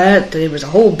and all that. It was a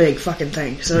whole big fucking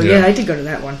thing. So yeah, I did go to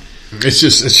that one. It's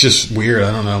just weird.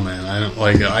 I don't know, man. I don't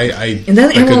like. And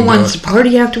then everyone wants to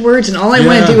party afterwards, and all I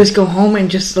want to do is go home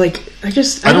and just like I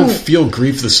don't feel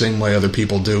grief the same way other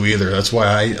people do either. That's why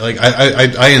I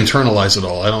internalize it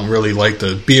all. I don't really like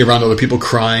to be around other people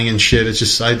crying and shit. It's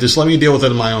just let me deal with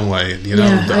it in my own way. You know,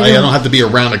 I don't have to be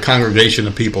around a congregation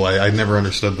of people. I never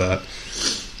understood that.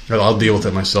 I'll deal with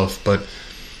it myself, but.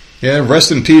 Yeah,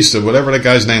 rest in peace to whatever that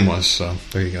guy's name was. So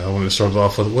there you go. I wanted to start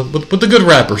off with the good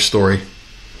rapper story.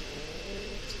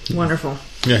 Wonderful.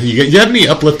 Yeah, you have any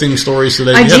uplifting stories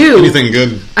today? I do. Anything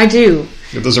good? I do.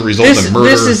 It doesn't result in murder.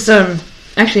 This is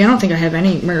actually I don't think I have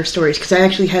any murder stories because I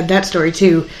actually had that story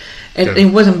too.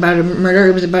 It wasn't about a murder;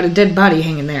 it was about a dead body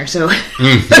hanging there. So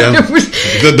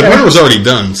the murder was already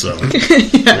done. So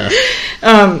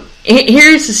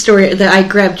here's the story that I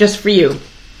grabbed just for you,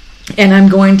 and I'm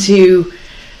going to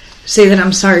say that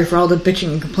I'm sorry for all the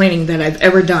bitching and complaining that I've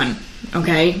ever done.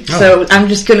 Okay, so I'm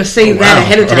just going to say that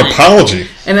ahead of time.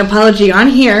 An apology on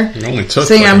here. It only took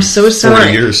saying I'm so sorry.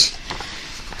 40 years.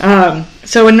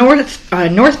 So a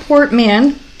Northport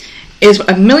man is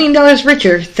 $1 million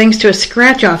richer thanks to a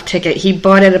scratch-off ticket he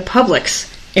bought at a Publix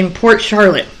in Port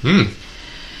Charlotte.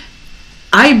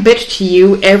 I bitch to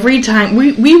you every time.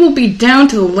 We will be down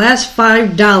to the last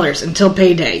 $5 until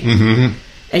payday. Mm-hmm.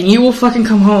 And you will fucking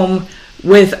come home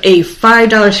with a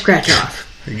 $5 scratch-off.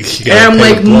 And I'm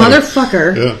like,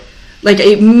 motherfucker. Yeah. Like,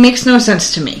 it makes no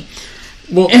sense to me.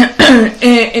 Well,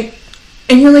 and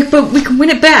you're like, but we can win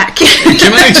it back.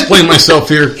 Can I explain myself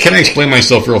here? Can I explain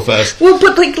myself real fast? Well,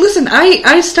 but like, listen,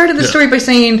 I started the story by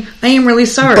saying I am really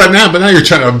sorry. But now you're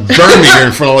trying to burn me here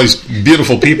in front of all these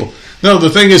beautiful people. No, the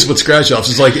thing is with scratch-offs,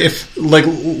 it's like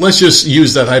let's just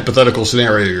use that hypothetical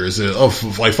scenario here. Is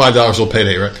like $5 will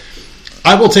payday, right?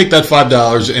 I will take that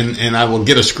 $5 and I will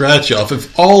get a scratch-off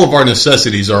if all of our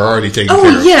necessities are already taken care of.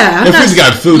 Oh, yeah. If we've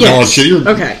got food and all that shit, you're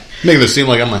making it seem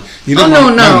like I'm like,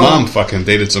 my mom fucking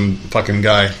dated some fucking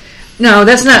guy. No,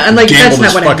 that's not like that's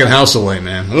not what fucking house away,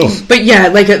 man. Ugh. But yeah,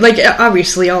 like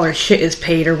obviously all our shit is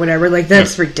paid or whatever. Like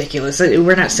that's ridiculous.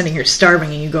 We're not sitting here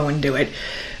starving and you go and do it.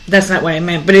 That's not what I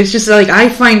meant. But it's just like I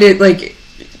find it like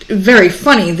very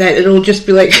funny that it'll just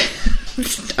be like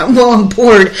stumble on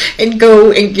board and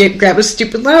go and grab a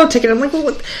stupid lotto ticket. I'm like,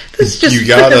 well, this is just you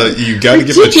gotta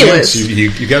give it a chance.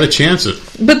 You gotta chance it.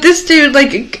 But this dude,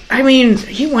 like, I mean,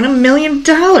 he won $1 million.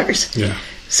 Yeah.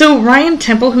 So Ryan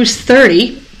Temple, who's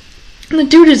 30, and the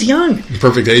dude is young.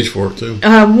 Perfect age for it too.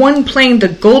 Won playing the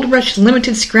Gold Rush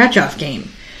Limited Scratch-Off game.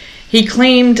 He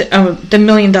claimed the $1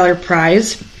 million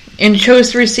prize and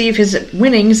chose to receive his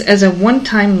winnings as a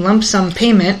one-time lump sum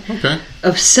payment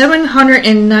of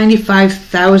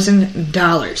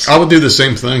 $795,000. I would do the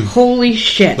same thing. Holy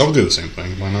shit. I would do the same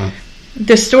thing. Why not?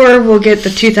 The store will get the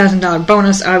 $2,000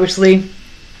 bonus, obviously.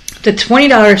 The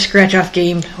 $20 scratch-off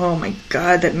game, oh my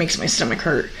god, that makes my stomach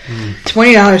hurt.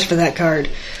 $20 for that card.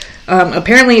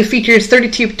 Apparently, it features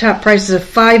 32 top prizes of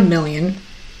 $5 million,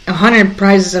 100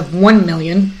 prizes of $1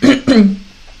 million,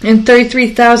 and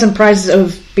 33,000 prizes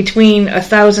of between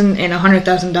 $1,000 and $100,000.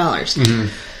 Mm-hmm.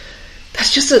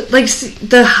 That's just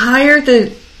the higher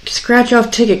the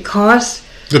scratch-off ticket costs,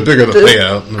 the bigger the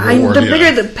payout. The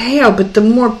bigger the payout, but the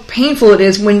more painful it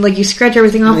is when you scratch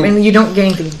everything off and you don't get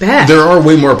anything back. There are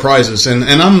way more prizes, and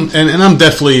I'm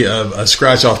definitely a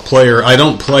scratch-off player. I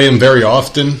don't play them very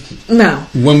often. No.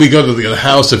 When we go to the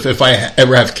house, if I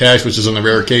ever have cash, which is on a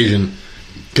rare occasion,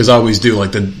 because I always do,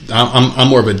 I'm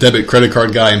more of a debit credit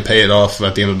card guy and pay it off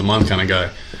at the end of the month kind of guy.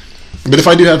 But if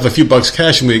I do have a few bucks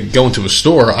cash and we go into a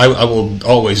store, I will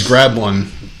always grab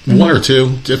one or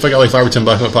two. If I got $5 or $10 in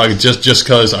my pocket, just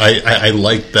because I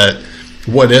like that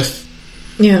what if.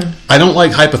 Yeah. I don't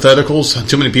like hypotheticals.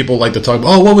 Too many people like to talk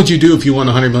about, what would you do if you won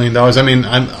 $100 million? I mean,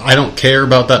 I don't care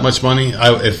about that much money.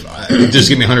 Just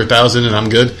give me $100,000 and I'm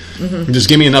good. Mm-hmm. Just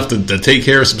give me enough to take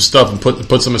care of some stuff and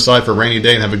put some aside for a rainy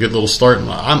day and have a good little start.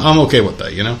 I'm okay with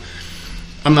that,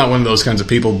 I'm not one of those kinds of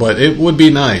people, but it would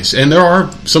be nice. And there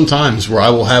are some times where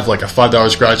I will have a $5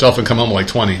 scratch off and come home with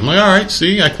 20. I'm like, all right,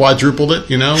 see, I quadrupled it,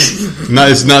 Not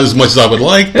as much as I would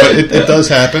like, but it does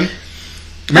happen.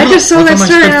 I just saw that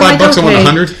story and I'm $5 I won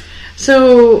 100.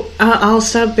 So I'll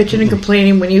stop bitching and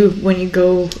complaining when you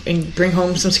go and bring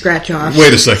home some scratch offs.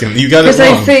 Wait a second, you got it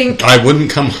wrong. I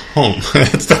wouldn't come home.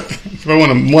 If I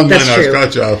want a $1 million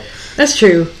scratch off. That's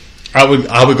true. I would go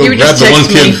grab the one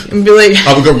kid and be like,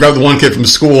 I would go grab the one kid from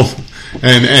school,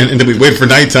 and then we wait for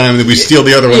nighttime, and then we steal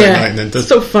the other one at night. And then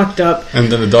so fucked up.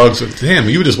 And then the dog's like, "Damn,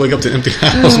 you would just wake up to an empty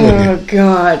house." Oh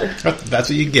God, that's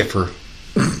what you get for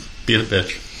being a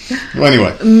bitch. Well,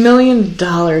 anyway, $1 million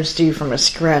due from a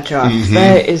scratch off. Mm-hmm.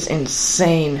 That is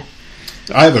insane.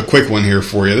 I have a quick one here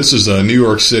for you. This is the New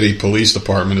York City Police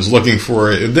Department is looking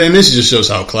for it, and this just shows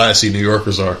how classy New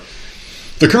Yorkers are.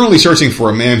 They're currently searching for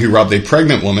a man who robbed a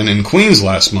pregnant woman in Queens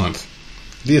last month.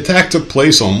 The attack took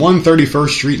place on 131st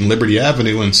Street and Liberty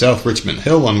Avenue in South Richmond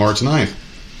Hill on March 9th.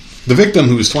 The victim,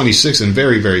 who was 26 and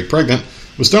very, very pregnant,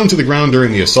 was thrown to the ground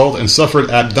during the assault and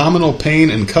suffered abdominal pain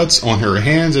and cuts on her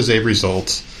hands as a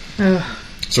result. Ugh.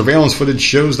 Surveillance footage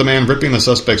shows the man ripping the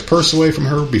suspect's purse away from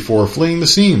her before fleeing the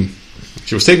scene.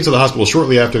 She was taken to the hospital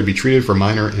shortly after to be treated for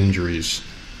minor injuries.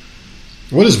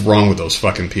 What is wrong with those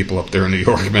fucking people up there in New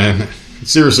York, man?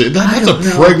 Seriously, that's a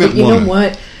pregnant woman. You know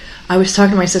what? I was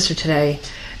talking to my sister today,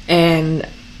 and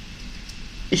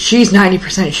she's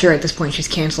 90% sure at this point she's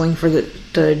canceling for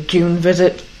the June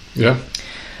visit. Yeah.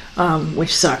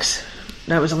 Which sucks.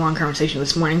 That was a long conversation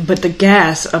this morning. But the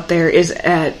gas up there is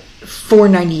at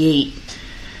 $4.98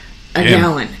 a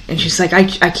gallon. And she's like,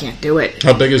 I can't do it.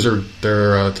 How big is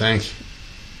their tank?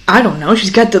 I don't know.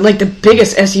 She's got the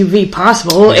biggest SUV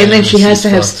possible, and then she has to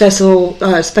have special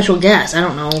gas. I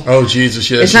don't know. Oh Jesus!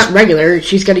 Yeah, it's not regular.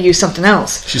 She's got to use something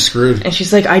else. She's screwed. And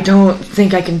she's like, I don't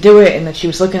think I can do it. And then she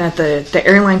was looking at the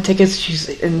airline tickets.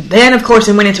 And then of course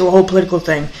it went into a whole political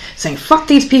thing, saying fuck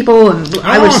these people. And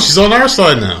she's on our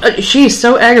side now. She's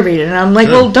so aggravated, and I'm like,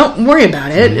 well, don't worry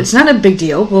about it. Mm-hmm. It's not a big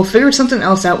deal. We'll figure something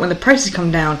else out when the prices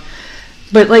come down.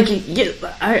 But,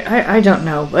 I don't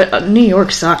know. But New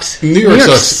York sucks. New York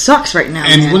sucks right now.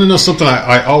 And you want to know something?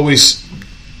 I always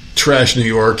trash New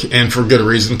York, and for good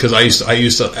reason, because I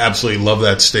used to absolutely love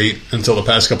that state until the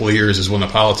past couple of years is when the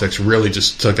politics really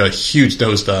just took a huge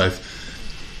nosedive.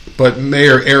 But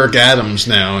Mayor Eric Adams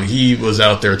now, he was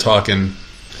out there talking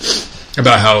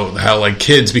about how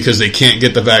kids, because they can't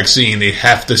get the vaccine, they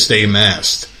have to stay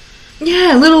masked.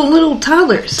 Yeah, little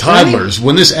toddlers. Toddlers. Right?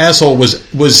 When this asshole was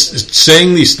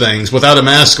saying these things without a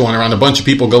mask on around a bunch of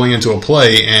people going into a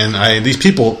play, and these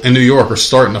people in New York are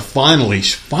starting to finally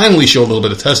show a little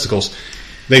bit of testicles.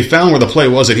 They found where the play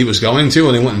was that he was going to,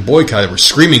 and they went and boycotted. Were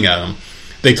screaming at him.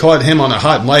 They caught him on a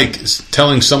hot mic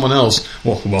telling someone else,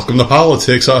 well, welcome to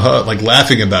politics,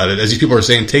 laughing about it. As these people are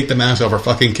saying, take the mask off our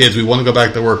fucking kids. We want to go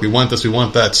back to work. We want this. We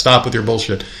want that. Stop with your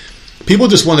bullshit. People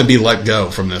just want to be let go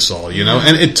from this all,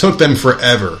 and it took them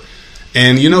forever.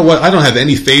 And you know what? I don't have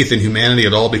any faith in humanity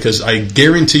at all, because I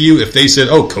guarantee you if they said,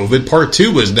 COVID Part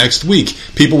 2 is next week,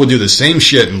 people would do the same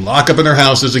shit and lock up in their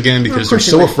houses again because they're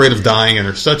so afraid of dying and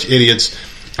they're such idiots.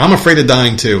 I'm afraid of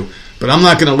dying too, but I'm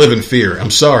not going to live in fear.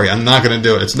 I'm sorry. I'm not going to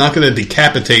do it. It's not going to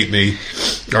decapitate me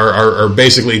or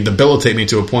basically debilitate me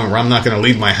to a point where I'm not going to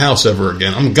leave my house ever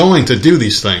again. I'm going to do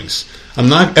these things. I'm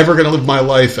not ever going to live my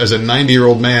life as a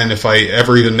 90-year-old man if I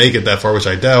ever even make it that far, which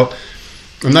I doubt.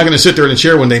 I'm not going to sit there in a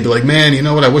chair one day and be like, man, you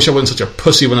know what? I wish I wasn't such a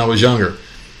pussy when I was younger.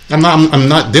 I'm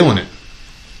not doing it.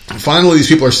 Finally, these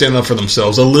people are standing up for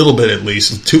themselves, a little bit at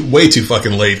least. Way too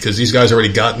fucking late, because these guys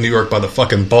already got New York by the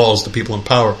fucking balls, the people in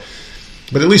power.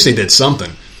 But at least they did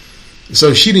something.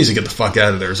 So she needs to get the fuck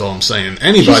out of there, is all I'm saying.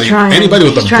 Anybody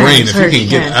with a brain, if you can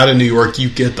get out of New York, you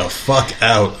get the fuck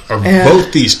out. Or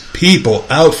vote these people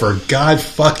out, for God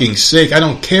fucking sake. I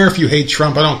don't care if you hate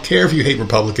Trump. I don't care if you hate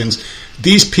Republicans.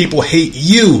 These people hate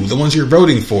you, the ones you're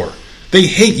voting for. They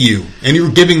hate you, and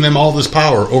you're giving them all this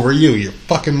power over you. You're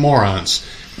fucking morons.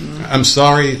 I'm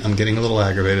sorry, I'm getting a little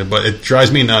aggravated, but it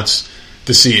drives me nuts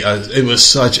to see. It was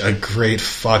such a great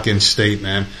fucking state,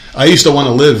 man. I used to want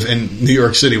to live in New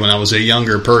York City when I was a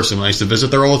younger person, when I used to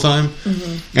visit there all the time.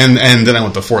 Mm-hmm. And then I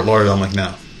went to Fort Lauderdale. I'm like,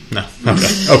 no.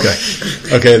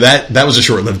 Okay, that was a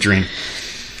short-lived dream.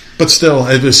 But still,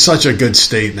 it was such a good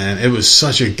state, man. It was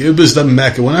the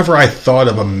Mecca. Whenever I thought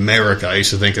of America, I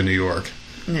used to think of New York.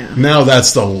 Yeah. Now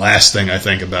that's the last thing I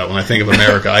think about when I think of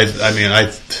America.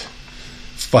 I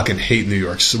fucking hate New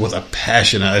York with a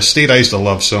passion. A state I used to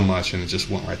love so much, and it just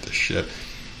went right to shit.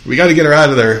 We got to get her out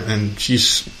of there, and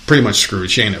she's pretty much screwed.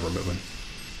 She ain't ever moving.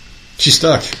 She's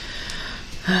stuck.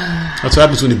 That's what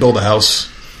happens when you build a house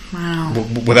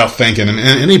without thinking.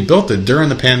 And they built it during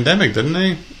the pandemic, didn't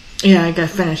they? Yeah, it got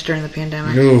finished during the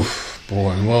pandemic. Oof,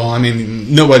 boy. Well, I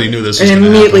mean, nobody knew this was going to happen.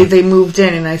 And immediately they moved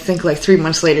in, and I think like 3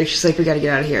 months later, she's like, we got to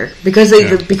get out of here. Because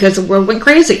the world went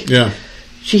crazy. Yeah.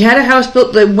 She had a house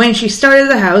built. When she started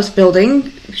the house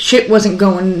building, shit wasn't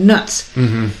going nuts.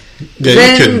 Mm-hmm. Yeah,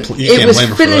 then you it was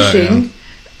finishing,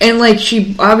 and like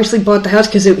she obviously bought the house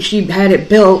because she had it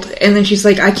built, and then she's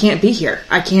like, I can't be here.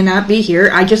 I cannot be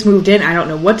here. I just moved in. I don't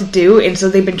know what to do, and so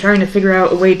they've been trying to figure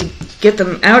out a way to get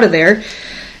them out of there.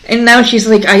 And now she's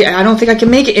like, I don't think I can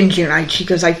make it in June. She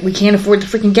goes, we can't afford the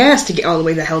freaking gas to get all the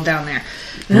way the hell down there.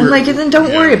 And I'm like, then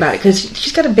don't worry about it, because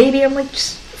she's got a baby. I'm like,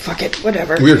 just fuck it,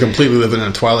 whatever. We are completely living in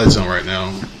a twilight zone right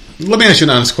now. Let me ask you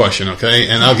an honest question, okay?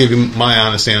 And I'll give you my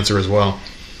honest answer as well.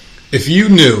 If you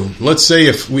knew, let's say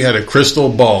if we had a crystal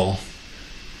ball,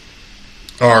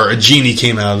 or a genie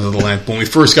came out of the lamp when we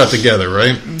first got together,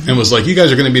 right? Mm-hmm. And was like, you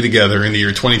guys are going to be together in the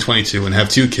year 2022 and have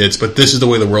 2 kids, but this is the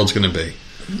way the world's going to be.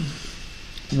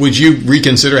 Would you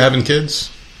reconsider having kids?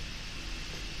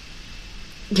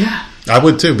 Yeah. I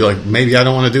would too. Be like, maybe I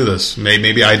don't want to do this.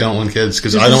 Maybe I don't want kids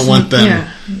because I don't want them.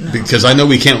 Yeah, no. Because I know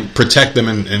we can't protect them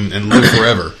and live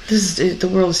forever. The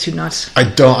world is too nuts. I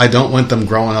don't want them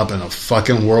growing up in a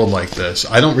fucking world like this.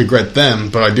 I don't regret them,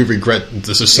 but I do regret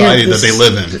the society that they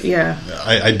live in. Yeah.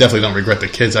 I definitely don't regret the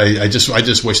kids. I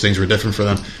just wish things were different for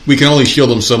them. We can only shield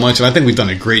them so much, and I think we've done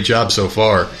a great job so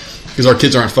far because our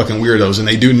kids aren't fucking weirdos, and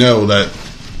they do know that.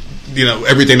 You know,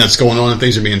 everything that's going on and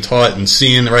things are being taught and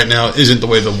seen right now isn't the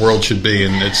way the world should be,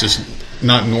 and it's just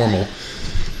not normal.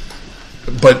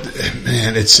 But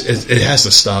man, it has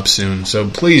to stop soon. So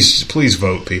please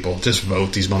vote, people. Just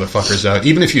vote these motherfuckers out.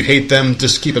 Even if you hate them,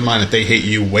 just keep in mind that they hate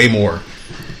you way more.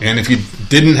 And if you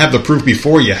didn't have the proof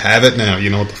before, you have it now. You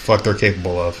know what the fuck they're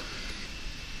capable of.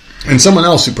 And someone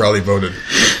else who probably voted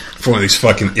for one of these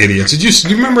fucking idiots. Do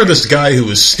you remember this guy who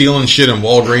was stealing shit in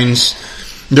Walgreens?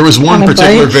 There was one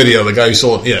particular video, the guy who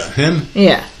sold it, him?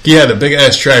 Yeah. He had a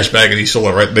big-ass trash bag and he sold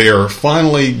it right. They are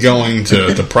finally going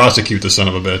to prosecute the son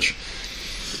of a bitch.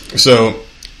 So,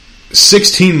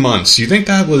 16 months. You think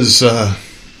that was...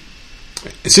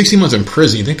 16 months in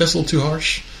prison, you think that's a little too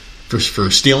harsh?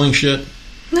 For stealing shit?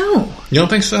 No. You don't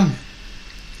think so?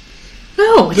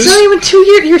 No, it's not even 2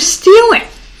 years. You're stealing.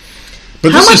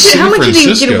 But how much did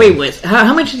he get away with?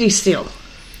 How much did he steal?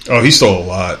 Oh, he stole a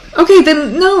lot. Okay,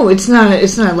 then no, it's not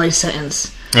a life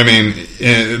sentence. I mean,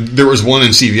 there was one in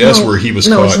CVS where he was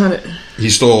caught. It's not he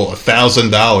stole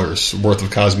 $1,000 worth of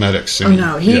cosmetics. And,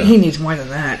 he needs more than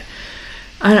that.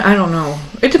 I don't know.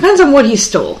 It depends on what he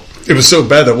stole. It was so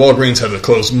bad that Walgreens had to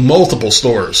close multiple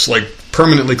stores, like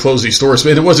permanently close these stores.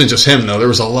 But it wasn't just him, though. There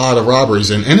was a lot of robberies,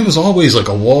 and it was always like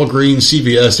a Walgreens,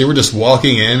 CVS. They were just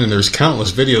walking in, and there's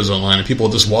countless videos online of people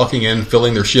just walking in,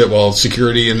 filling their shit while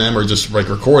security and them are just like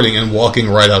recording and walking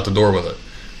right out the door with it.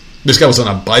 This guy was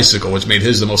on a bicycle, which made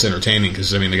his the most entertaining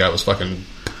because, I mean, the guy was fucking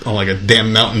on like a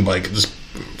damn mountain bike, just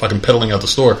fucking pedaling out the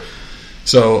store.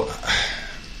 So...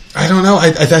 I don't know. I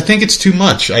think it's too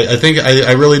much.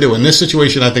 I really do. In this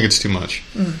situation, I think it's too much.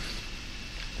 Mm.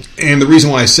 And the reason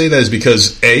why I say that is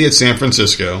because, A, it's San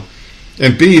Francisco,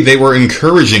 and B, they were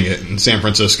encouraging it in San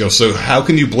Francisco. So how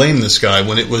can you blame this guy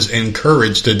when it was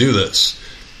encouraged to do this?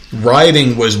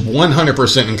 Rioting was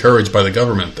 100% encouraged by the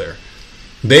government there.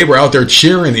 They were out there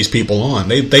cheering these people on.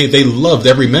 They loved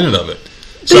every minute of it.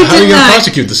 So how are you going to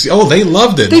prosecute this? Oh, they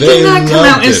loved it. They did not come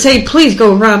out and say, please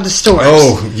go rob the stores.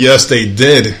 Oh, yes, they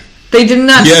did. They did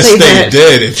not say that. Yes,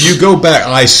 they did. If you go back,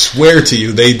 I swear to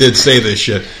you, they did say this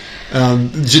shit.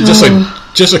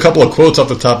 Just a couple of quotes off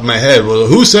the top of my head. Well,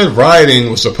 who said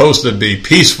rioting was supposed to be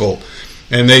peaceful?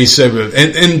 And they said,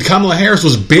 and Kamala Harris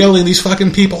was bailing these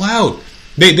fucking people out.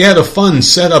 They had a fund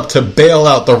set up to bail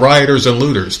out the rioters and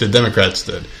looters. The Democrats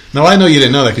did. Now, I know you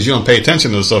didn't know that because you don't pay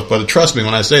attention to this stuff, but trust me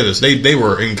when I say this, they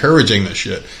were encouraging this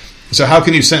shit. So how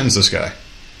can you sentence this guy?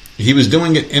 He was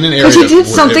doing it in an area because he did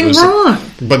something wrong.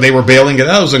 But they were bailing it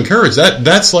out. It was encouraged.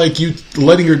 That's like you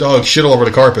letting your dog shit all over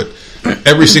the carpet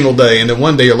every single day, and then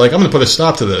one day you're like, I'm going to put a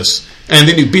stop to this. And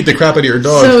then you beat the crap out of your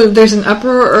dog. So there's an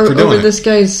uproar over this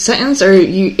guy's sentence, or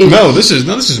you? This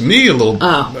is me a little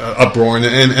uproar,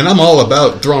 and I'm all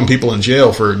about throwing people in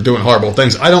jail for doing horrible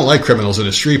things. I don't like criminals in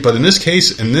the street, but in this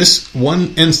case, in this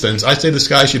one instance, I say this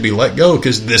guy should be let go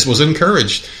because this was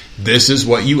encouraged. This is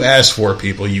what you asked for,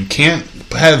 people. You can't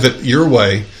have it your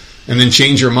way and then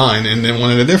change your mind and then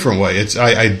want it a different way.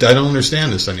 I don't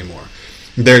understand this anymore.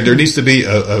 There needs to be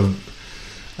a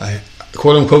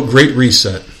quote unquote great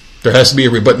reset. There has to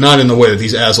be but not in the way that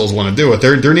these assholes want to do it.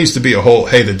 There needs to be a whole,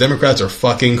 hey, the Democrats are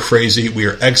fucking crazy. We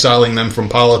are exiling them from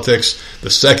politics.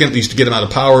 The second needs to get them out of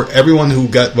power. Everyone who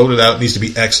got voted out needs to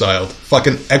be exiled.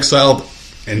 Fucking exiled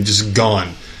and just gone.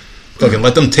 Fucking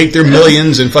let them take their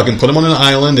millions and fucking put them on an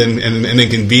island and then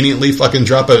conveniently fucking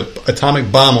drop an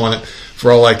atomic bomb on it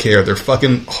for all I care. They're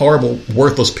fucking horrible,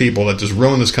 worthless people that just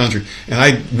ruin this country. And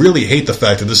I really hate the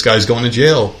fact that this guy's going to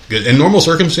jail. In normal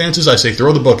circumstances, I say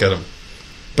throw the book at him.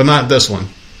 But not this one.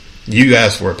 You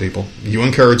asked for it, people. You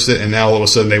encouraged it, and now all of a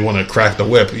sudden they want to crack the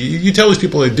whip. You tell these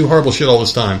people they do horrible shit all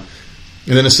this time,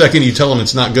 and then the second you tell them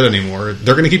it's not good anymore,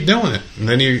 they're going to keep doing it. And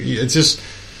then it's just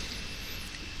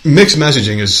mixed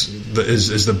messaging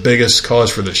is the biggest cause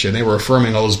for this shit. And they were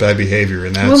affirming all this bad behavior,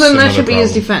 and that's then that should be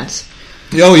his defense.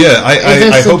 Oh yeah,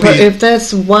 I hope if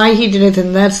that's why he did it,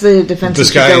 then that's the defense.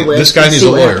 This guy needs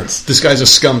a lawyer. This guy's a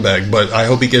scumbag, but I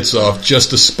hope he gets off just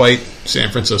to spite San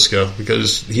Francisco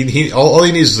because all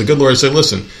he needs is a good lawyer to say,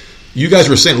 listen, you guys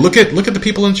were saying, look at the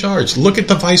people in charge, look at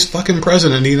the vice fucking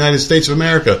president of the United States of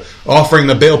America offering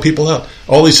to bail people out.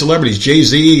 All these celebrities,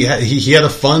 Jay-Z, he had a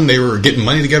fund, they were getting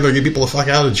money together to get people the fuck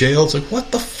out of jail. It's like,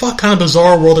 what the fuck kind of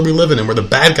bizarre world are we living in where the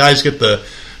bad guys get a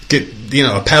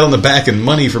pat on the back and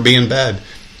money for being bad?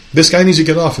 This guy needs to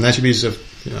get off, and that should be his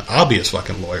obvious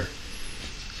fucking lawyer.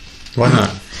 Why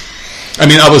not? I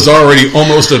mean, I was already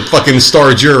almost a fucking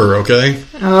star juror, okay?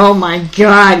 Oh my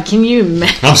God, can you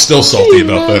imagine? I'm still salty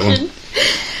about that one.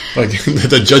 Like,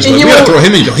 the judge, we gotta throw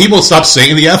him in jail. He won't stop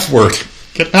saying the F word.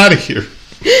 Get out of here.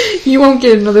 You won't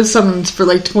get another summons for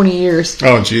like 20 years.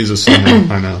 Oh, Jesus,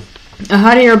 I know. A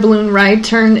hot air balloon ride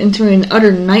turned into an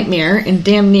utter nightmare and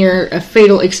damn near a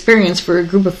fatal experience for a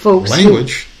group of folks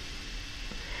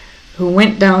who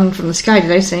went down from the sky.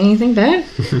 Did I say anything bad?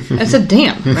 I said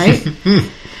damn, right?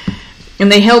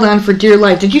 And they held on for dear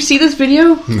life. Did you see this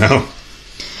video? No.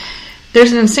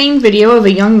 There's an insane video of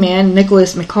a young man,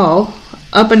 Nicholas McCall,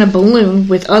 up in a balloon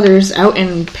with others out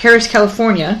in Paris,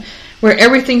 California, where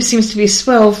everything seems to be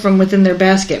swelled from within their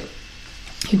basket.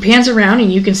 He pans around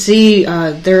and you can see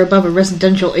they're above a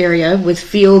residential area with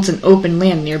fields and open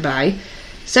land nearby.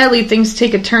 Sadly, things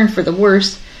take a turn for the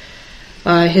worse.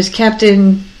 His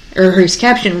caption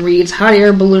reads, "Hot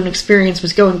air balloon experience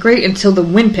was going great until the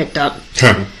wind picked up."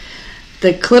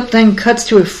 The clip then cuts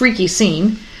to a freaky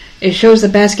scene. It shows the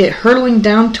basket hurtling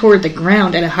down toward the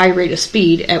ground at a high rate of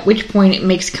speed, at which point it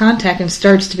makes contact and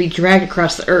starts to be dragged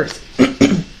across the earth.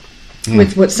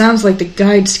 With what sounds like the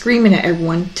guide screaming at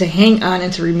everyone to hang on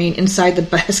and to remain inside the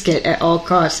basket at all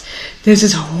costs. This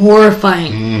is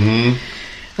horrifying.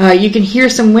 Mm-hmm. You can hear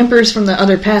some whimpers from the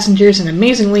other passengers, and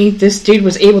amazingly, this dude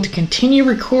was able to continue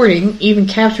recording, even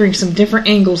capturing some different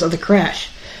angles of the crash.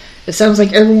 It sounds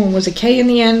like everyone was okay in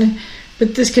the end,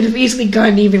 but this could have easily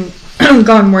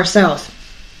gone more south.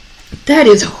 That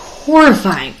is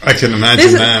horrifying. I can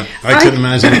imagine that. I couldn't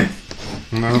imagine it.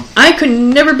 No. I could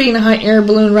never be in a hot air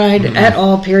balloon ride at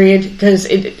all, period, because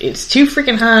it's too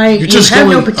freaking high. You have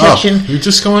no protection. Up. You're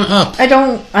just going up. I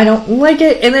don't like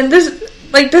it. And then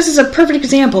this is a perfect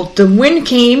example. The wind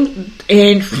came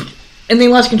and they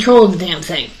lost control of the damn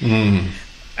thing.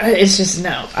 It's just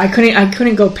no. I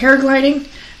couldn't go paragliding.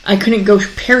 I couldn't go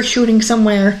parachuting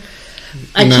somewhere.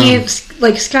 I can't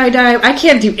skydive. I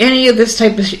can't do any of this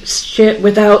type of shit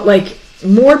without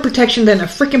more protection than a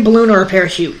freaking balloon or a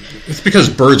parachute. It's because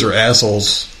birds are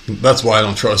assholes. That's why I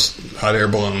don't trust hot air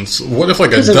balloons. What if a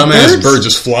dumbass bird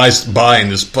just flies by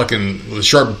and just fucking with a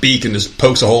sharp beak and just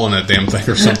pokes a hole in that damn thing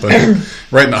or something?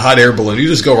 Right in the hot air balloon. You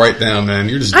just go right down, man.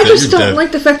 You're just dead. I just don't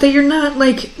like the fact that you're not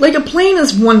like a plane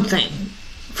is one thing.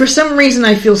 For some reason,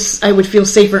 I would feel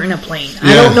safer in a plane. Yeah.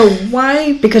 I don't know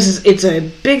why, because it's a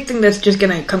big thing that's just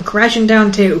going to come crashing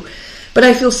down too. But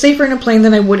I feel safer in a plane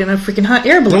than I would in a freaking hot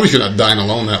air balloon. Well, we should not dying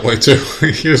alone that way too.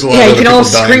 Here's a lot yeah, of you can all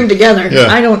dying. scream together. Yeah.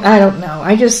 I don't know.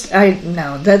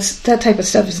 No. That type of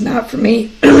stuff is not for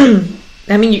me.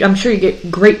 I mean, I'm sure you get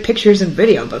great pictures and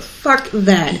video, but fuck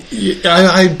that.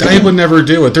 I would never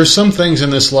do it. There's some things in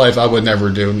this life I would never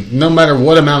do. No matter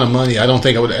what amount of money, I don't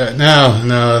think I would.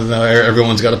 No.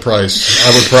 Everyone's got a price.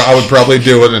 I would probably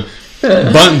do it.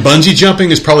 Bungee jumping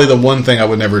is probably the one thing I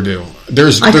would never do.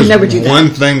 There's never do that. One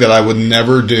thing that I would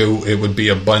never do. It would be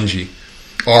a bungee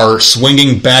or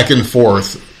swinging back and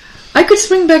forth. I could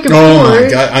swing back and forth. forth. Oh my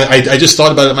god! I just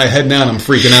thought about it in my head now, and I'm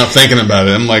freaking out thinking about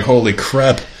it. I'm like, holy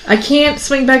crap! I can't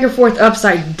swing back and forth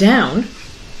upside down.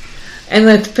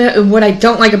 And what I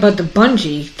don't like about the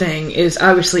bungee thing is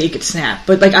obviously it could snap.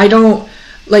 But I don't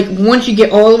once you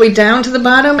get all the way down to the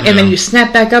bottom and then you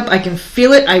snap back up, I can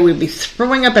feel it. I would be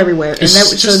throwing up everywhere.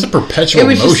 It's just a perpetual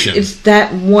motion. It's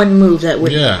that one move that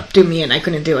would do me in. I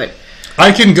couldn't do it.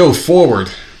 I can go forward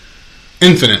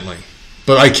infinitely,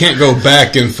 but I can't go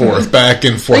back and forth, back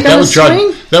and forth. That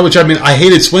would drive me. I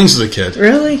hated swings as a kid.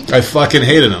 Really? I fucking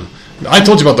hated them. I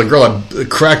told you about the girl that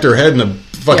cracked her head in the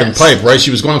fucking pipe, right? She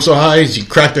was going up so high, she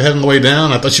cracked her head on the way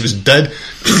down. I thought she was dead.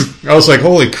 I was like,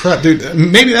 holy crap, dude.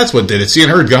 Maybe that's what did it. Seeing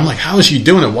her go, I'm like, how is she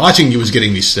doing it? Watching you was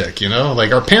getting me sick, you know?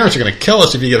 Like, our parents are going to kill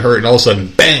us if you get hurt, and all of a sudden,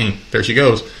 bang, there she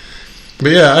goes.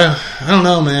 But yeah, I don't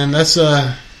know, man. That's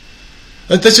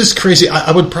just crazy.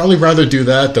 I would probably rather do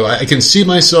that, though. I can see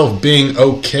myself being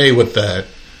okay with that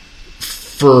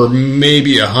for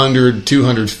maybe 100,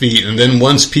 200 feet, and then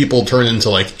once people turn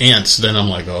into ants, then I'm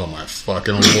like, oh my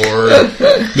fucking lord,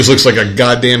 this looks like a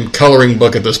goddamn coloring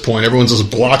book at this point. Everyone's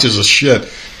just blotches of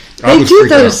shit. They do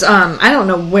those. I don't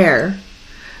know where,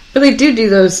 but they do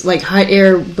those hot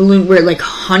air balloon where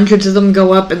hundreds of them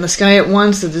go up in the sky at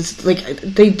once. It's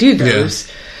they do those.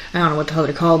 Yeah. I don't know what the hell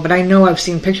they're called, but I know I've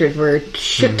seen pictures where a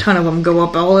shit ton of them go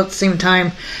up all at the same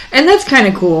time, and that's kind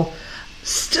of cool.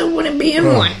 Still wouldn't be in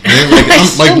one.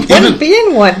 Man, wouldn't be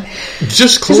in one.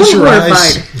 Just close your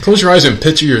eyes. Close your eyes and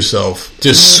picture yourself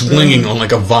just swinging on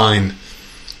a vine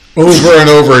over and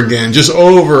over again. Just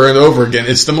over and over again.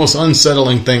 It's the most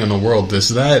unsettling thing in the world.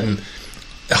 And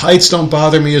heights don't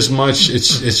bother me as much.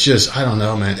 It's just, I don't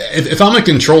know, man. If I'm in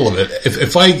control of it,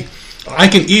 if I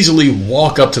can easily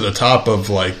walk up to the top of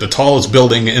the tallest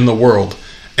building in the world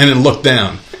and then look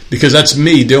down because that's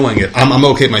me doing it. I'm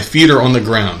okay. My feet are on the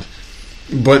ground.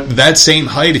 But that same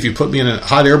height, if you put me in a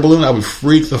hot air balloon, I would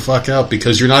freak the fuck out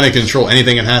because you're not in control.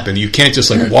 Anything can happen. You can't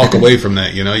just walk away from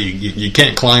that. You know, you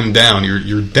can't climb down.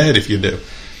 You're dead if you do.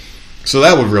 So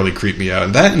that would really creep me out.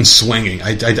 And that and swinging,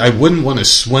 I wouldn't want to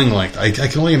swing like that. I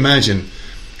can only imagine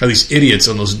how these idiots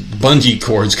on those bungee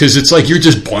cords because it's you're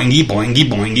just boingy, boingy,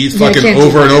 boingy, fucking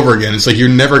over and over again. It's you're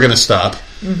never going to stop.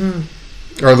 Mm-hmm.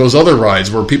 Or those other rides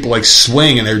where people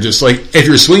swing and they're just if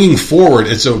you're swinging forward,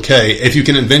 it's okay. If you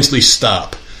can eventually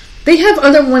stop. They have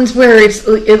other ones where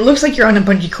it looks like you're on a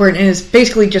bungee cord and it's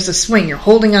basically just a swing. You're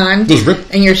holding on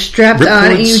and you're strapped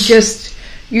on and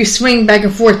you swing back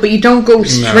and forth, but you don't go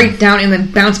straight down and then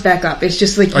bounce back up. It's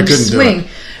just you swing.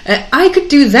 I could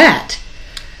do that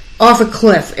off a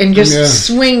cliff and just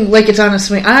swing like it's on a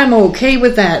swing. I'm okay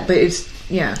with that, but it's...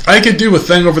 Yeah, I could do a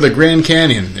thing over the Grand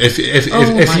Canyon if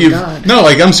God. No,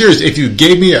 I'm serious. If you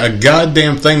gave me a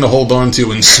goddamn thing to hold on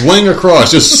to and swing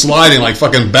across, just sliding like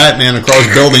fucking Batman across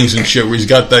buildings and shit, where he's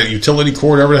got that utility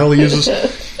cord, whatever the hell he uses,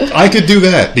 I could do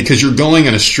that because you're going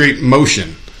in a straight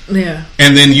motion. Yeah,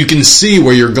 and then you can see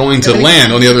where you're going to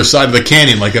land on the other side of the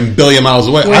canyon, like a billion miles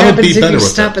away. What I would be better with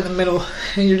that. Stop in the middle,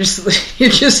 and you're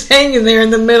just hanging there in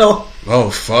the middle. Oh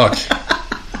fuck.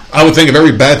 I would think of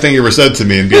every bad thing you ever said to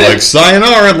me and be like,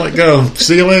 sayonara, and let go.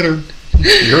 See you later.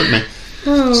 You hurt me.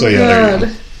 Oh, so, yeah, God. there you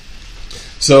go.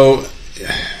 So,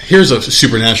 here's a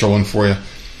supernatural one for you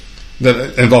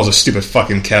that involves a stupid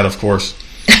fucking cat, of course.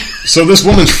 So, this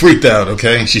woman's freaked out,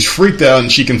 okay? She's freaked out, and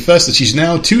she confessed that she's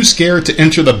now too scared to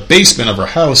enter the basement of her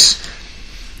house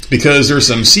because there's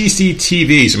some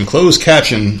CCTV, some closed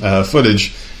caption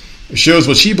footage that shows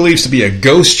what she believes to be a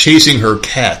ghost chasing her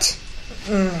cat.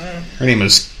 Her name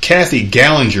is Kathy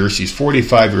Gallinger. She's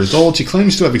 45 years old. She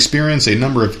claims to have experienced a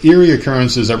number of eerie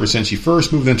occurrences ever since she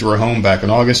first moved into her home back in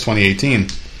August 2018.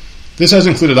 This has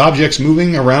included objects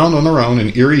moving around on their own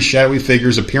and eerie, shadowy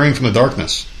figures appearing from the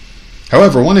darkness.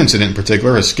 However, one incident in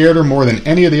particular has scared her more than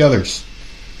any of the others.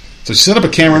 So she set up a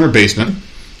camera in her basement.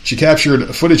 She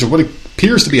captured footage of what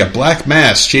appears to be a black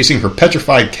mass chasing her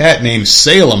petrified cat named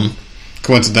Salem,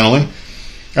 coincidentally,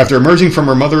 after emerging from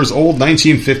her mother's old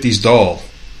 1950s doll.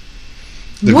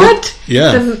 What?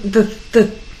 Yeah.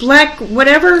 The black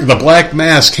whatever? The black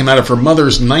mask came out of her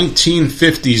mother's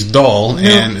 1950s doll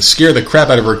and scared the crap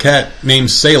out of her cat named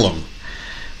Salem.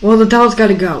 Well, the doll's got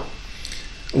to go.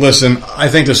 Listen, I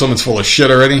think this woman's full of shit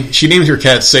already. She named her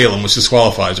cat Salem, which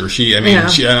disqualifies her.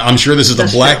 I'm sure this is a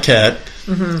black cat.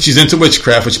 Mm-hmm. She's into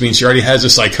witchcraft, which means she already has a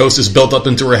psychosis built up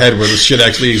into her head where this shit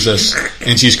actually exists,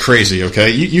 and she's crazy, okay?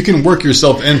 You can work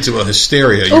yourself into a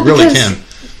hysteria. You really can.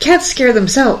 Cats scare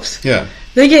themselves. Yeah.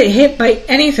 They get hit by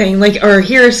anything, or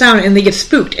hear a sound, and they get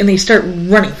spooked, and they start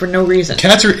running for no reason.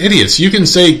 Cats are idiots. You can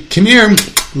say, come here,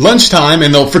 lunchtime,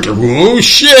 and they'll freaking, oh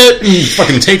shit, and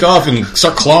fucking take off and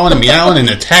start clawing and meowing and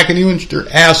attacking you, and they're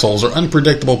assholes or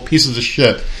unpredictable pieces of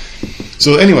shit.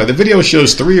 So anyway, the video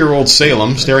shows 3-year-old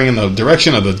Salem staring in the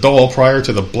direction of the doll prior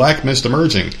to the black mist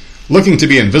emerging, looking to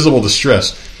be in visible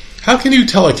distress. How can you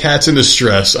tell a cat's in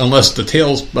distress unless the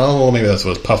tail's, well, maybe that's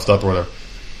what's puffed up or whatever.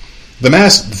 The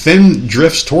mass then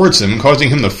drifts towards him, causing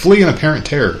him to flee in apparent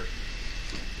terror.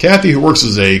 Kathy, who works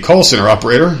as a call center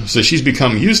operator, says she's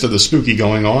become used to the spooky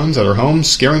going-ons at her home,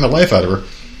 scaring the life out of her,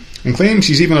 and claims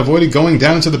she's even avoided going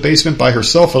down into the basement by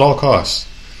herself at all costs.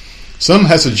 Some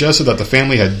have suggested that the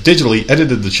family had digitally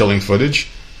edited the chilling footage,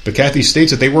 but Kathy states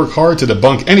that they work hard to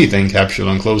debunk anything captured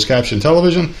on closed-caption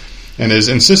television and is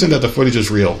insistent that the footage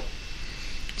is real.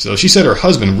 So she said her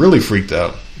husband really freaked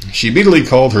out. She immediately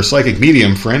called her psychic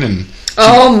medium friend and...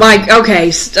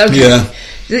 Okay. Yeah.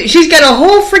 She's got a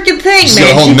whole freaking thing,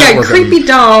 man. She's got a creepy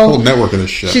doll. A whole network of this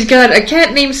shit. She's got a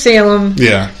cat named Salem.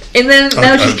 Yeah. And then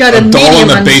now she's got a doll in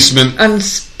the basement. On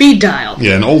speed dial.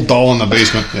 Yeah, an old doll in the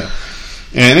basement. Yeah.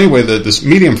 And anyway, this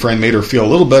medium friend made her feel a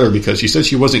little better because she said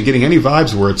she wasn't getting any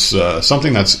vibes where it's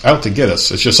something that's out to get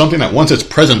us. It's just something that wants its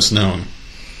presence known.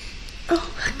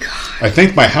 Oh my God. I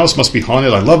think my house must be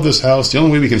haunted. I love this house. The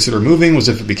only way we consider moving was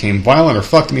if it became violent or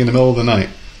fucked me in the middle of the night.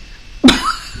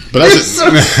 But as so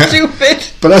stupid.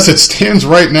 But as it stands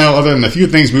right now, other than a few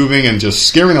things moving and just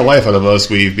scaring the life out of us,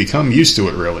 we've become used to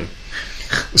it, really.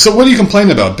 So what are you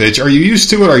complaining about, bitch? Are you used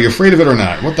to it? Are you afraid of it or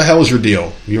not? What the hell is your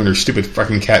deal? You and your stupid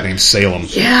fucking cat named Salem.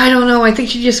 Yeah, I don't know. I think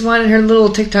she just wanted her little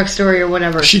TikTok story or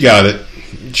whatever. She got it.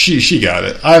 She got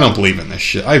it. I don't believe in this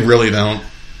shit. I really don't.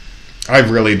 And I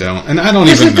don't even know.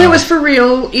 Because if that was for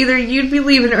real, either you'd be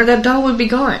leaving or that doll would be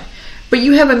gone. But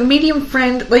you have a medium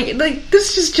friend. Like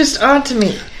this is just odd to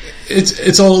me.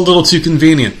 It's all a little too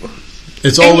convenient.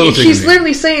 It's all a little too convenient. She's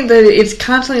literally saying that it's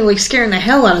constantly scaring the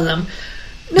hell out of them.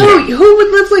 No, yeah. Who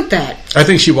would live like that? I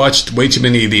think she watched way too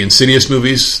many of the Insidious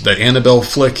movies, that Annabelle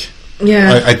flick.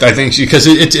 Yeah. I think because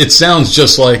it sounds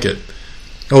just like it.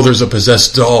 Oh, there's a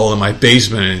possessed doll in my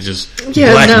basement, and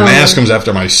black mass comes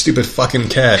after my stupid fucking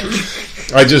cat.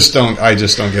 I just don't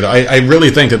get it. I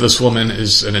really think that this woman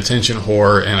is an attention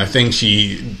whore, and I think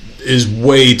she is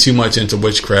way too much into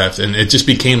witchcraft, and it just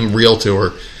became real to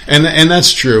her. And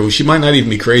that's true. She might not even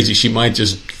be crazy. She might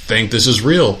just think this is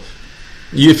real.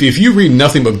 If you read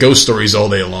nothing but ghost stories all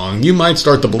day long, you might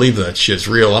start to believe that shit's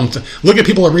real. Look at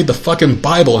people that read the fucking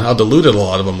Bible and how deluded a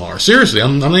lot of them are. Seriously,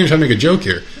 I'm not even trying to make a joke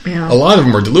here. Yeah. A lot of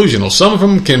them are delusional. Some of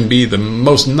them can be the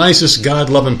most nicest,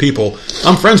 God-loving people.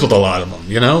 I'm friends with a lot of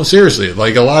them, Seriously.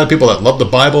 Like a lot of people that love the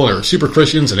Bible and are super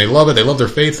Christians and they love it, they love their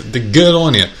faith, they're good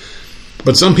on you.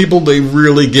 But some people, they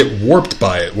really get warped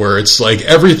by it, where it's like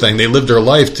everything. They live their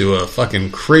life to a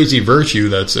fucking crazy virtue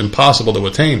that's impossible to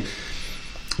attain.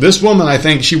 This woman, I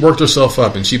think, she worked herself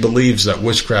up, and she believes that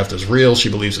witchcraft is real. She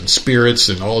believes in spirits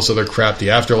and all this other crap,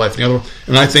 the afterlife and the other one.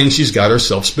 And I think she's got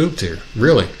herself spooked here,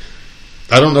 really.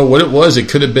 I don't know what it was. It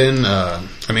could have been,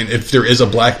 if there is a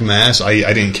black mass,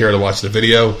 I didn't care to watch the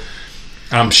video.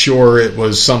 I'm sure it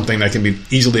was something that can be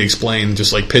easily explained,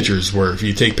 just like pictures, where if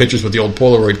you take pictures with the old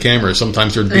Polaroid cameras,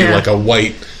 sometimes there'd be like a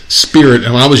white spirit.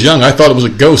 And when I was young, I thought it was a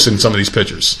ghost in some of these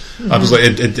pictures. Mm-hmm. I was like,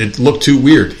 it looked too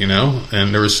weird,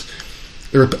 And there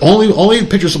were only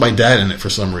pictures of my dad in it for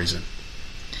some reason.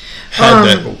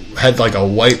 Had like a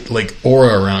white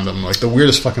aura around them, like the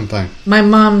weirdest fucking thing. My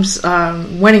mom's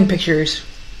wedding pictures,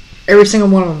 every single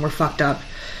one of them were fucked up.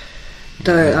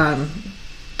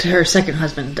 To her second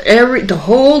husband, the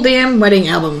whole damn wedding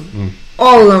album,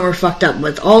 all of them were fucked up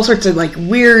with all sorts of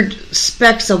weird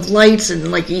specks of lights, and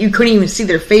you couldn't even see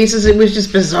their faces. It was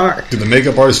just bizarre. Did the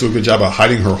makeup artist do a good job of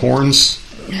hiding her horns?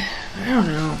 I don't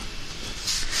know.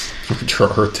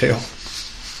 Her tail.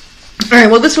 Alright,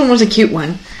 well, this one was a cute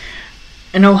one.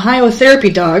 An Ohio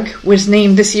therapy dog was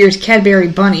named this year's Cadbury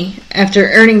Bunny after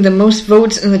earning the most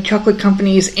votes in the chocolate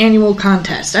company's annual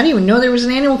contest. I didn't even know there was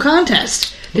an annual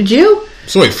contest. Did you?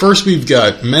 So wait, first we've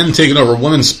got men taking over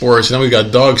women's sports, and now we've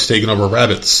got dogs taking over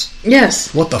rabbits.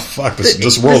 Yes. What the fuck?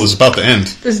 This world is about to end.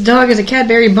 This dog is a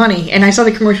Cadbury Bunny, and I saw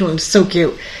the commercial, and it's so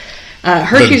cute.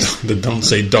 Hershey's... The don't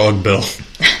say dog bill.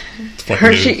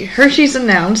 Hershey's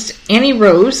announced Annie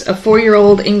Rose, a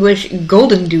 4-year-old English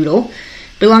golden doodle,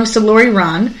 belongs to Lori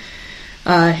Ron.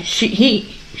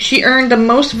 She She earned the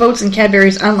most votes in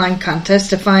Cadbury's online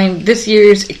contest to find this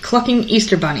year's clucking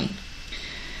Easter Bunny.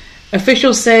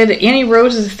 Officials said Annie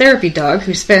Rose is a therapy dog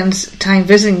who spends time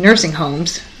visiting nursing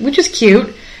homes, which is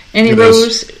cute. Annie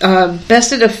Rose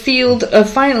bested a field of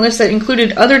finalists that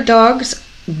included other dogs,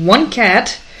 one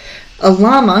cat, a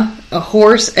llama, a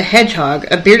horse, a hedgehog,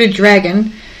 a bearded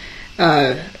dragon,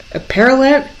 a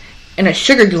parrot, and a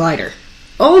sugar glider.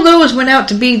 All those went out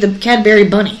to be the Cadbury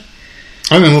Bunny.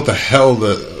 I don't know what the hell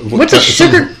what's a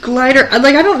sugar glider?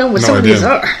 Like, I don't know what some of these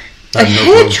are. A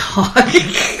hedgehog.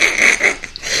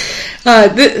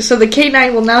 So the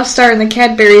K9 will now star in the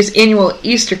Cadbury's annual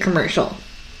Easter commercial.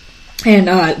 And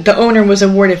the owner was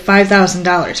awarded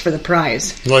 $5,000 for the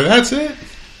prize. Like, that's it?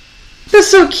 That's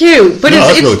so cute. But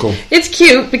it's really cool. It's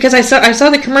cute because I saw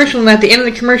the commercial, and at the end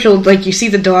of the commercial, like, you see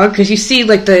the dog, because you see,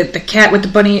 like, the cat with the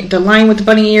bunny, the lion with the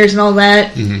bunny ears and all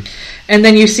that. Mm-hmm. And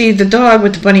then you see the dog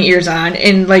with the bunny ears on,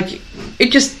 and, like,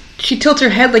 she tilts her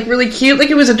head, like, really cute. Like,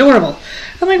 it was adorable.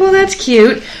 I'm like, well, that's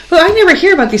cute. Well, I never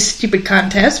hear about these stupid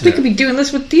contests. We could be doing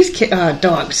this with these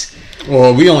dogs.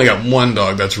 Well, we only got one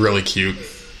dog that's really cute.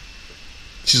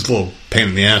 She's a little pain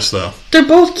in the ass, though. They're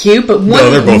both cute, but one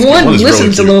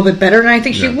listens really a little bit better, and I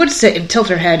think she would sit and tilt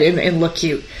her head and look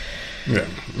cute. Yeah.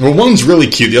 Well, one's really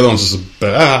cute. The other one's just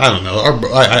I don't know.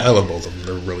 I love both of them.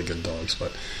 They're really good dogs.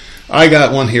 But I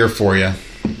got one here for you,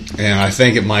 and I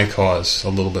think it might cause a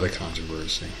little bit of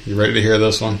controversy. You ready to hear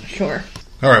this one? Sure.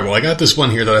 All right, well, I got this one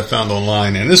here that I found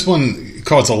online, and this one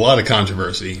caused a lot of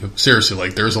controversy. Seriously,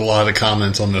 like, there's a lot of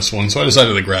comments on this one, so I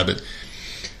decided to grab it.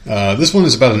 This one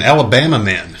is about an Alabama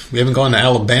man. We haven't gone to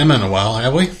Alabama in a while,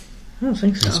 have we? I don't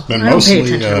think so. It's been I don't pay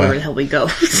attention to where the hell we go.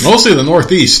 Mostly the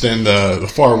Northeast and the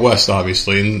far West,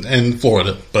 obviously, and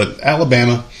Florida. But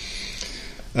Alabama,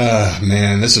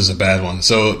 man, this is a bad one.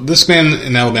 So this man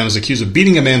in Alabama is accused of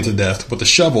beating a man to death with a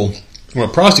shovel.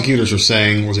 What prosecutors are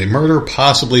saying was a murder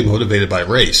possibly motivated by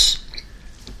race.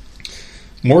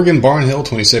 Morgan Barnhill,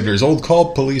 27 years old,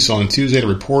 called police on Tuesday to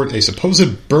report a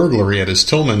supposed burglary at his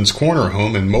Tillman's Corner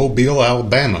home in Mobile,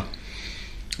 Alabama.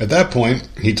 At that point,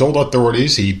 he told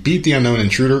authorities he beat the unknown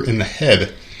intruder in the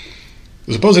head.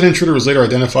 The supposed intruder was later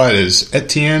identified as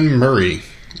Etienne Murray,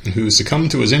 who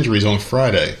succumbed to his injuries on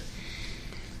Friday.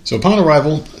 So upon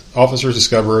arrival, officers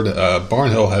discovered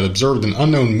Barnhill had observed an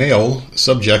unknown male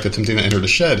subject attempting to enter the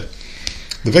shed.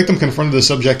 The victim confronted the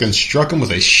subject and struck him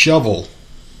with a shovel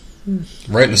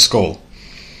right in the skull.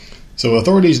 So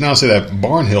authorities now say that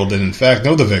Barnhill did in fact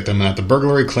know the victim and that the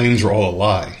burglary claims were all a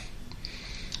lie.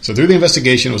 So through the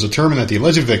investigation, it was determined that the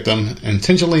alleged victim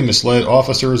intentionally misled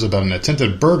officers about an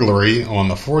attempted burglary on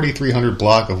the 4300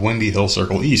 block of Windy Hill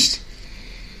Circle East.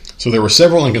 So there were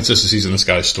several inconsistencies in this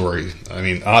guy's story. I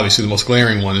mean, obviously the most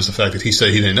glaring one is the fact that he said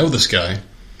he didn't know this guy,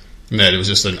 and that it was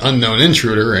just an unknown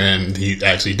intruder, and he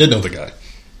actually did know the guy.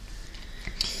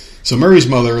 So Murray's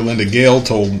mother, Linda Gale,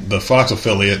 told the Fox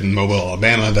affiliate in Mobile,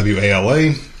 Alabama,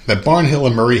 WALA, that Barnhill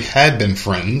and Murray had been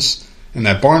friends, and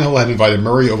that Barnhill had invited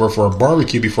Murray over for a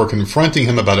barbecue before confronting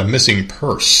him about a missing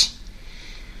purse.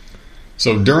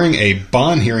 So during a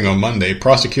bond hearing on Monday,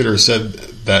 prosecutors said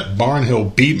that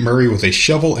Barnhill beat Murray with a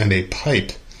shovel and a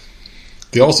pipe.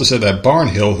 They also said that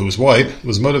Barnhill, who was white,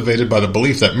 was motivated by the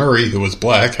belief that Murray, who was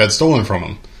black, had stolen from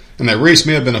him, and that race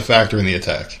may have been a factor in the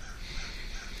attack.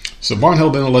 So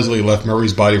Barnhill then allegedly left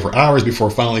Murray's body for hours before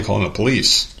finally calling the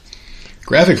police.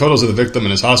 Graphic photos of the victim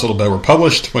in his hospital bed were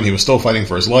published when he was still fighting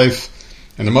for his life,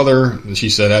 and the mother,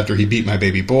 she said, after he beat my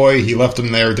baby boy, he left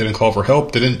him there, didn't call for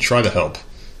help, didn't try to help.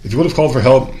 If he would have called for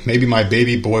help, maybe my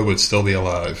baby boy would still be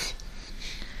alive.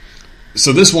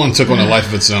 So this one took on a life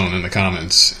of its own in the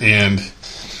comments, and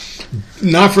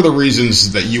not for the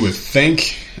reasons that you would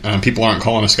think. People aren't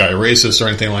calling this guy a racist or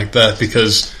anything like that,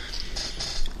 because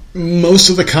most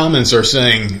of the comments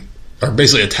are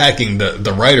basically attacking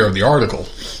the writer of the article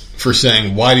for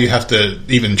saying, why do you have to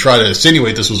even try to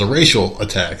insinuate this was a racial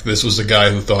attack? This was a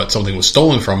guy who thought something was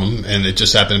stolen from him, and it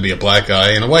just happened to be a black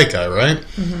guy and a white guy, right?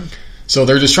 Mm-hmm. So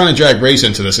they're just trying to drag race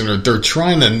into this, and they're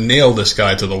trying to nail this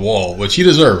guy to the wall, which he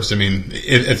deserves. I mean,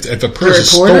 if a purse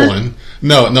is stolen,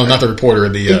 no, not the reporter,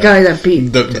 the guy that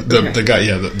beat the guy,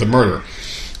 the murderer.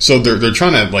 So they're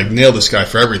trying to like nail this guy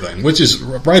for everything, which is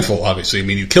rightful, obviously. I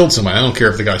mean, you killed somebody. I don't care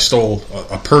if the guy stole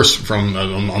a purse from,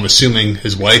 I'm assuming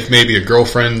his wife, maybe a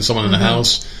girlfriend, someone in the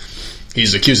house.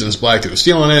 He's accusing this black dude of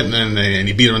stealing it, and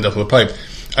he beat him to death with a pipe.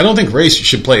 I don't think race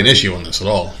should play an issue on this at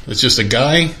all. It's just a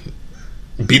guy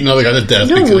beat another guy to death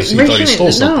because he thought he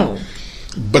stole something. No.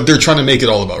 But they're trying to make it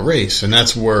all about race, and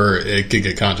that's where it could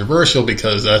get controversial,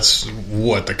 because that's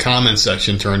what the comment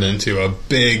section turned into, a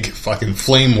big fucking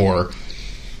flame war.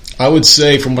 I would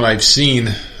say, from what I've seen,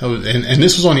 and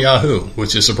this was on Yahoo,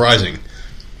 which is surprising,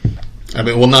 I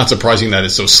mean, well, not surprising that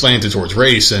it's so slanted towards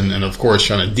race, and of course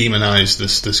trying to demonize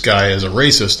this guy as a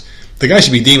racist. The guy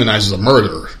should be demonized as a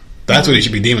murderer. That's what he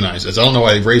should be demonized as. I don't know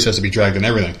why race has to be dragged in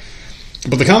everything.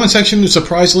 But the comment section,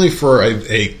 surprisingly, for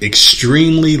a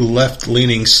extremely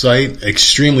left-leaning site,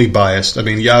 extremely biased. I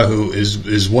mean, Yahoo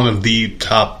is one of the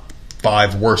top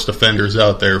 5 worst offenders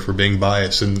out there for being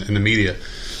biased in the media.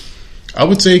 I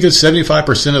would say a good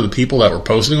 75% of the people that were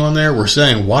posting on there were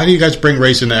saying, why do you guys bring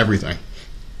race into everything?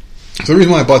 So the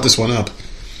reason why I brought this one up,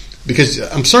 because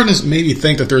I'm starting to maybe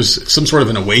think that there's some sort of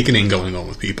an awakening going on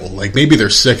with people. Like, maybe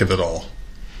they're sick of it all.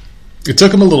 It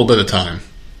took them a little bit of time.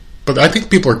 But I think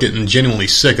people are getting genuinely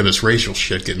sick of this racial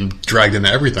shit getting dragged into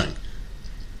everything.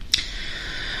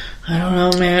 I don't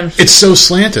know, man. It's so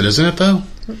slanted, isn't it, though?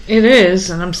 It is,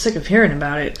 and I'm sick of hearing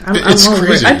about it. It's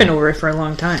crazy. I've been over it for a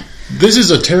long time. This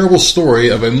is a terrible story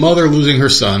of a mother losing her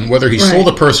son, whether he sold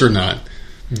a purse or not.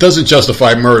 Doesn't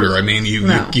justify murder. I mean,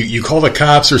 you call the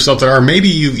cops or something, or maybe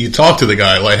you talk to the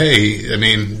guy like, hey, I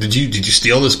mean, did you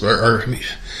steal this? Or I mean,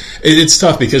 it's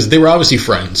tough because they were obviously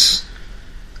friends.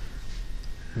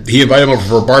 He invited him over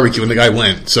for a barbecue, and the guy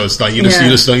went. So it's not you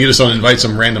just don't invite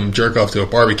some random jerk off to a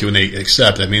barbecue and they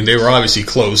accept. I mean, they were obviously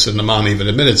close, and the mom even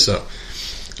admitted so.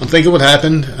 I'm thinking what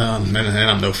happened, and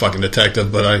I'm no fucking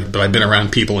detective, but I've been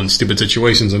around people in stupid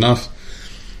situations enough.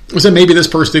 Was that maybe this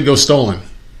purse did go stolen?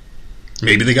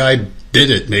 Maybe the guy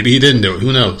did it. Maybe he didn't do it.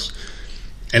 Who knows?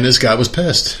 And this guy was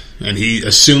pissed, and he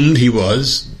assumed he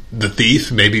was the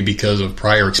thief, maybe because of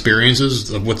prior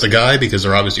experiences with the guy, because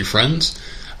they're obviously friends.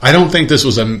 I don't think this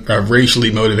was a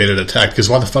racially motivated attack, because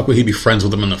why the fuck would he be friends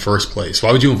with him in the first place?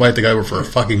 Why would you invite the guy over for a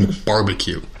fucking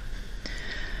barbecue?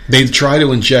 They try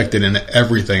to inject it into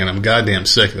everything, and I'm goddamn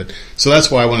sick of it. So that's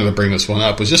why I wanted to bring this one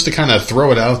up, was just to kind of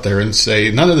throw it out there and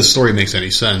say none of this story makes any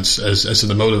sense as to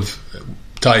the motive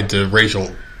tied to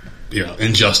racial,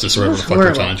 injustice or whatever the fuck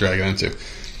they're trying to drag it into.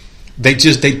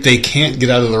 They can't get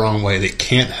out of their own way. They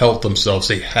can't help themselves.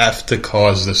 They have to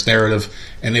cause this narrative,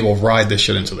 and they will ride this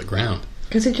shit into the ground.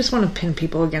 Because they just want to pin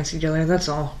people against each other, that's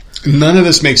all. None of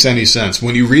this makes any sense.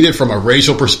 When you read it from a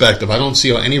racial perspective, I don't see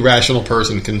how any rational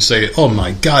person can say, oh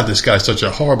my God, this guy's such a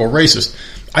horrible racist.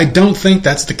 I don't think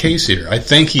that's the case here. I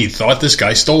think he thought this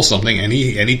guy stole something, and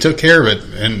he took care of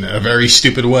it in a very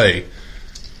stupid way.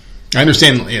 I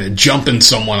understand jumping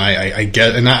someone, I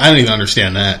get, and I don't even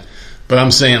understand that. But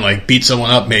I'm saying, like, beat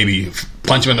someone up, maybe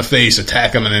punch him in the face,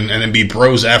 attack him, and then be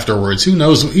bros afterwards. Who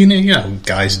knows? You know,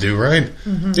 guys do, right?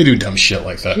 Mm-hmm. They do dumb shit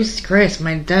like that. Jesus Christ,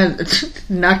 my dad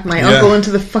knocked my uncle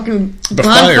into the fucking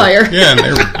bonfire. Yeah,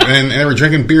 and they were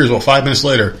drinking beers. 5 minutes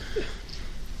later,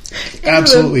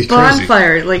 absolutely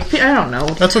bonfire. Crazy. Like, I don't know.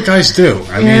 That's what guys do.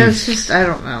 I mean, it's just, I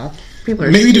don't know. People are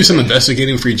maybe stupid. Do some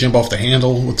investigating before you jump off the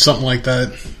handle with something like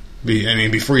that.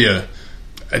 Before you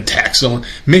attack someone.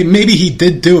 Maybe he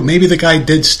did do it. Maybe the guy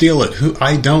did steal it.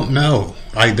 I don't know.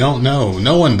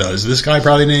 No one does. This guy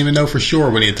probably didn't even know for sure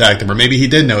when he attacked him. Or maybe he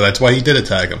did know. That's why he did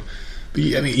attack him. But,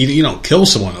 you don't kill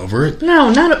someone over it.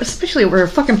 No, not especially over a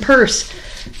fucking purse.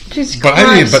 Jesus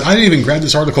Christ. I didn't even grab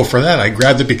this article for that. I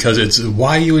grabbed it because it's,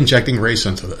 why are you injecting race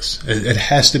into this? It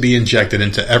has to be injected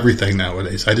into everything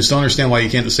nowadays. I just don't understand why you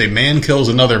can't just say man kills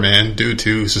another man due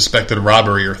to suspected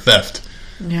robbery or theft.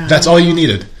 Yeah, that's all you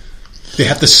needed. They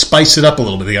have to spice it up a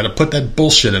little bit. They got to put that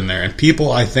bullshit in there. And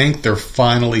people, I think, they're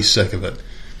finally sick of it.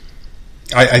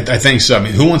 I think so. I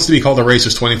mean, who wants to be called a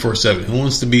racist 24/7? Who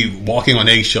wants to be walking on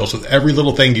eggshells with every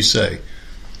little thing you say?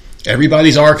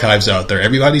 Everybody's archives out there.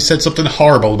 Everybody said something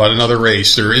horrible about another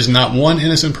race. There is not one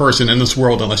innocent person in this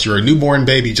world, unless you're a newborn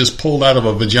baby just pulled out of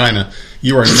a vagina.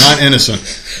 You are not innocent.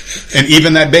 And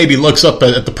even that baby looks up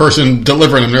at the person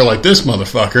delivering them. They're like, this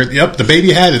motherfucker. Yep, the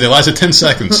baby had it. It lasted 10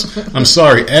 seconds. I'm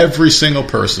sorry. Every single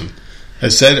person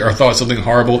has said or thought something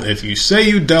horrible. If you say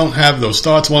you don't have those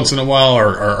thoughts once in a while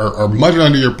or mutter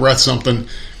under your breath something,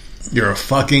 you're a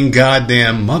fucking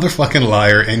goddamn motherfucking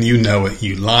liar, and you know it.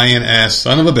 You lying ass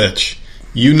son of a bitch.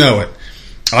 You know it.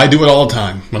 I do it all the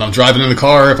time. When I'm driving in the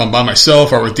car, if I'm by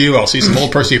myself or with you, I'll see some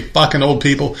old person, you fucking old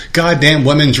people. Goddamn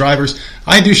women drivers.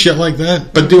 I do shit like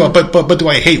that. But do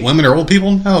I hate women or old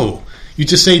people? No. You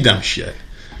just say dumb shit.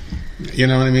 You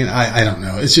know what I mean? I don't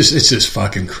know. It's just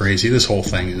fucking crazy. This whole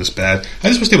thing is just bad. I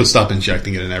just wish they would stop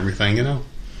injecting it in everything, you know?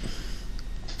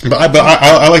 But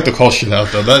I like to call shit out,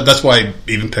 though. That's why I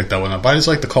even picked that one up. I just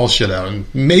like to call shit out and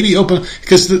maybe open,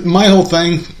 because my whole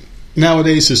thing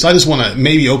nowadays is I just want to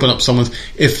maybe open up someone's.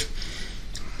 If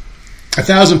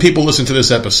 1,000 people listen to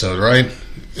this episode, right,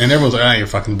 and everyone's like, you're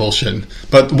fucking bullshitting,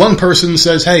 but one person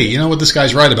says, hey, you know what, this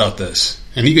guy's right about this,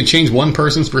 and you can change one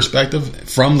person's perspective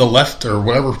from the left or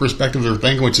whatever perspective they're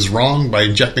thinking, which is wrong, by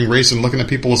injecting race and looking at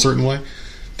people a certain way,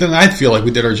 then I'd feel like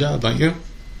we did our job, don't you?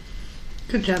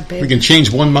 Good job, babe. We can change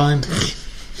one mind.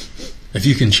 If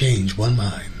you can change one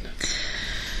mind.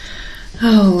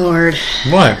 Oh, Lord.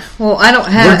 What? Well, I don't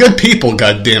have... We're good people,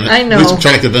 goddammit. I know. At least I'm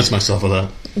trying to convince myself of that.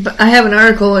 But I have an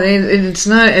article, and it's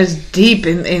not as deep,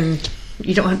 and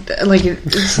you don't have to, like,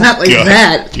 it's not like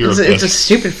that. It's a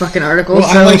stupid fucking article. Well,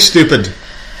 I like stupid.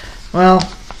 Well,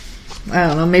 I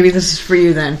don't know. Maybe this is for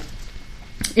you, then.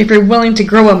 If you're willing to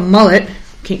grow a mullet...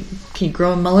 Can you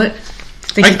grow a mullet?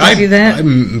 Think you can do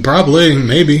that? Probably,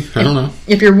 maybe. I don't know.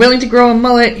 If you're willing to grow a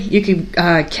mullet, you can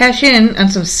cash in on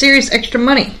some serious extra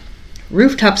money.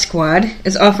 Rooftop Squad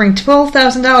is offering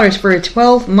 $12,000 for a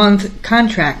 12-month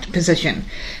contract position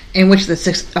in which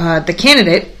the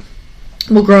candidate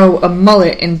will grow a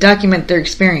mullet and document their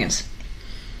experience.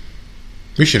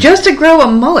 Just to grow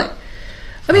a mullet.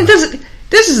 I mean,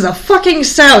 this is the fucking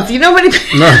South. You know what I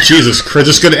mean? No, Jesus Christ.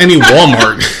 Just go to any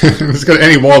Walmart. Just go to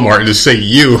any Walmart and just say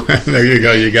you. There you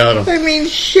go. You got them. I mean,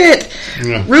 shit.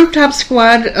 Yeah. Rooftop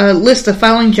Squad lists the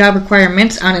following job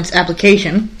requirements on its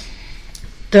application.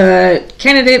 The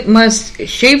candidate must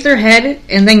shave their head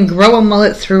and then grow a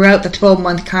mullet throughout the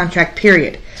 12-month contract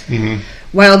period. Mm-hmm.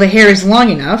 While the hair is long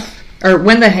enough, or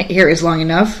when the hair is long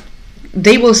enough,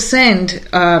 they will send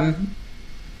a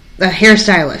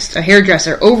hairstylist, a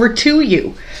hairdresser, over to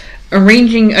you,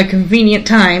 arranging a convenient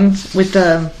time with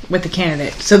the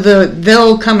candidate. So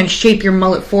they'll come and shape your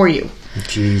mullet for you.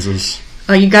 Jesus.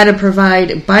 You got to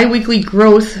provide bi-weekly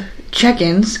growth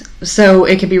check-ins so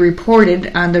it can be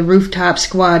reported on the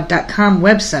rooftopsquad.com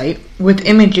website with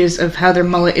images of how their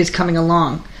mullet is coming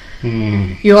along.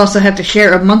 You also have to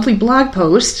share a monthly blog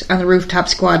post on the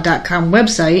rooftopsquad.com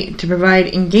website to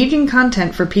provide engaging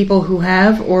content for people who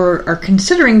have or are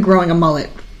considering growing a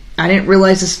mullet. I didn't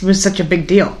realize this was such a big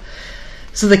deal.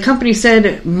 So the company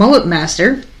said Mullet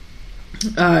Master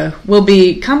will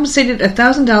be compensated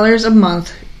 $1,000 a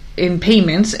month in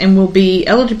payments and will be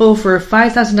eligible for a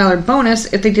 $5,000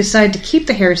 bonus if they decide to keep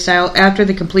the hairstyle after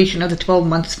the completion of the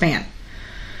 12-month span.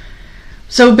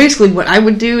 So basically what I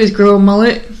would do is grow a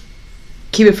mullet,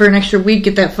 keep it for an extra week,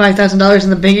 get that $5,000 in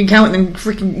the bank account, and then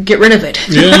freaking get rid of it.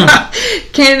 Yeah.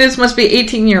 Candidates must be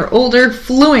 18 years or older,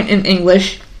 fluent in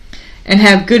English, and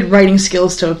have good writing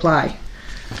skills to apply.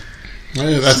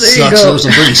 Yeah, that sucks. There's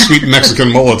some pretty sweet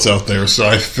Mexican mullets out there, so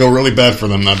I feel really bad for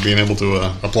them not being able to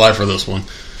apply for this one.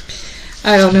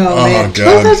 I don't know, man.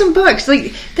 $12,000.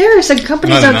 Like, there are some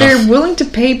companies out there willing to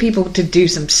pay people to do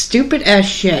some stupid ass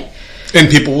shit, and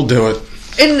people will do it.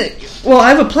 And well,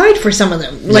 I've applied for some of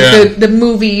them, like the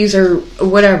movies or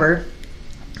whatever.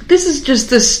 This is just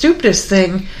the stupidest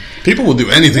thing. People will do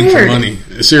anything for money.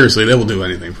 Seriously, they will do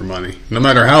anything for money, no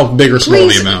matter how big or small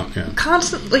the amount. Yeah.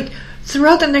 Constantly,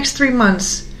 throughout the next 3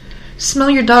 months, smell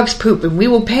your dog's poop, and we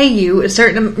will pay you a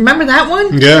certain... Remember that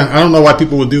one? Yeah, I don't know why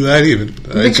people would do that even.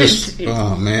 It's just,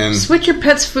 oh, man. Switch your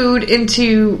pet's food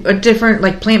into a different,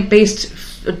 like, plant-based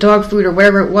dog food or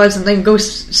whatever it was, and then go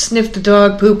sniff the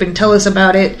dog poop and tell us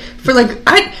about it. For,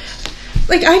 I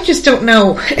just don't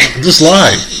know. Just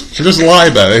lie. Just lie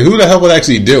about it. Who the hell would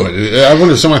actually do it? I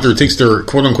wonder if someone out there takes their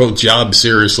quote-unquote job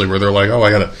seriously, where they're like, oh,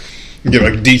 I gotta give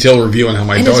a detailed review on how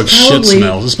my dog's shit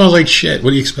smells. It smells like shit.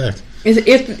 What do you expect?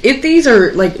 If these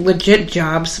are like legit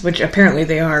jobs, which apparently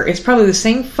they are, it's probably the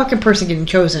same fucking person getting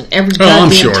chosen every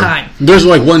goddamn time. There's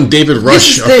like one David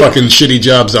Rush of fucking shitty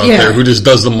jobs out there who just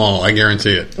does them all. I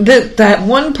guarantee it. That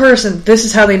one person, this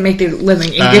is how they make their living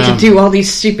and get to do all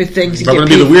these stupid things. That would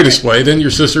be the weirdest way. Didn't your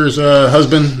sister's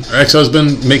husband, or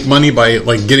ex-husband, make money by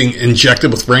like getting injected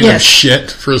with random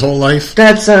shit for his whole life?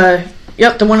 That's the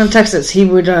one in Texas. He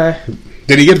would.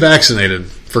 Did he get vaccinated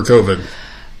for COVID?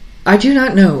 I do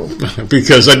not know.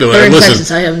 Because I do. Listen, Texas,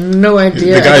 I have no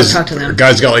idea. The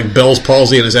guy's got like Bell's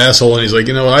palsy in his asshole, and he's like,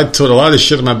 you know what? I took a lot of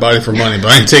shit in my body for money,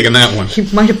 but I ain't taking that one. He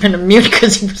might have been immune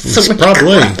because he was so much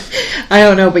probably. Crap. I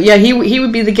don't know, but yeah, he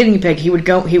would be the guinea pig. He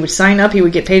would sign up. He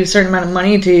would get paid a certain amount of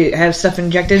money to have stuff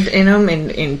injected in him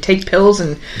and take pills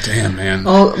and. Damn, man!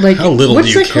 All, like, how little do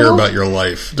you care about your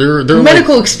life? They're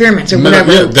medical experiments or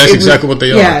whatever. Yeah, that's exactly what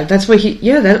they are. Yeah, that's what he.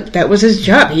 Yeah, that was his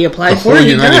job. He applied for it. The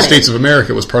United States of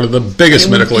America was part of the biggest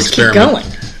medical experiment.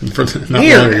 Keep going. Not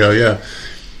long ago, yeah.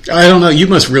 I don't know. You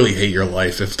must really hate your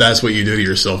life if that's what you do to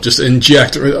yourself. Just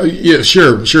inject. Yeah,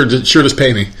 sure. Just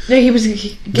pay me. Yeah,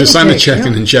 just sign a check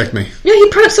and inject me. Yeah, he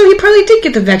probably did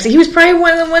get the vaccine. He was probably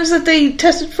one of the ones that they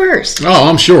tested first. Oh,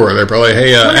 I'm sure they're probably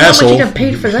asshole. How much he got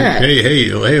paid for that?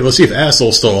 Hey, let's see if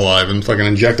asshole's still alive and fucking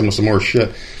inject him with some more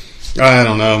shit. I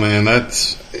don't know, man.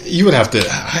 You would have to.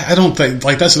 I don't think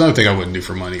that's another thing I wouldn't do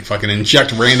for money. Fucking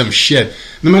inject random shit,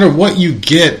 no matter what you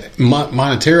get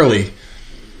monetarily.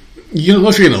 You don't know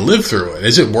if you're going to live through it.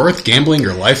 Is it worth gambling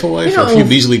your life away for a few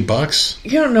measly bucks?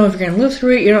 You don't know if you're going to live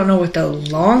through it. You don't know what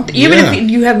the even if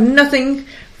you have nothing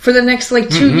for the next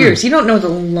 2 years, you don't know the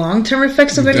long-term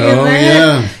effects of any of that.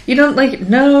 Yeah. You don't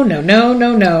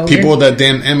no. People with that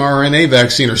damn mRNA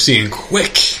vaccine are seeing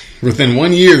quick. Within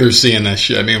 1 year, they're seeing that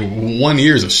shit. I mean, 1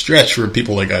 year is a stretch for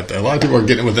people like that. A lot of people are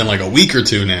getting it within a week or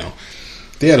two now.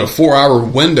 They had a 4-hour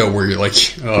window where you're like,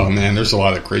 oh man, there's a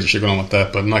lot of crazy shit going on with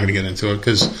that, but I'm not going to get into it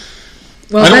because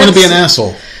I don't want to be an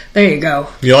asshole. There you go.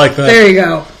 You like that? There you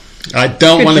go. I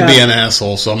don't want to be an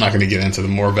asshole, so I'm not going to get into the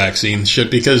more vaccine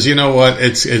shit because you know what?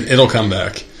 It'll come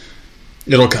back.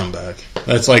 It'll come back.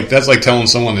 That's like telling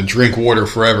someone to drink water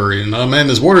forever. You know, man,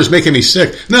 this water's making me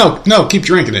sick. No, keep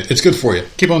drinking it. It's good for you.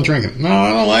 Keep on drinking it. No, I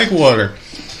don't like water.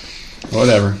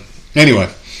 Whatever. Anyway,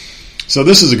 so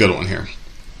this is a good one here.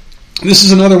 This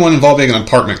is another one involving an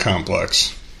apartment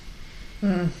complex.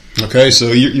 Okay, so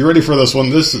you ready for this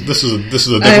one? This is a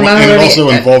different one, and it also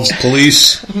involves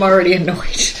police. I'm already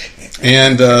annoyed.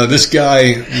 And this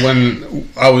guy, when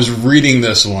I was reading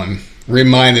this one,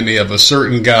 reminded me of a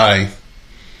certain guy.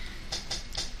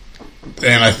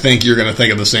 And I think you're going to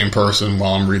think of the same person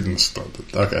while I'm reading this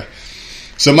stuff. Okay.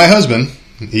 So my husband,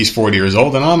 he's 40 years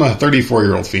old, and I'm a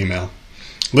 34-year-old female.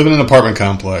 Live in an apartment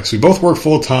complex. We both work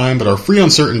full-time, but are free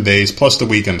on certain days, plus the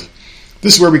weekend.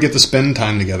 This is where we get to spend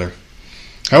time together.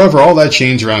 However, all that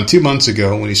changed around 2 months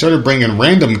ago when he started bringing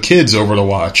random kids over to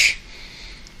watch.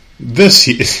 This,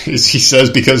 he says,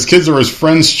 because kids are his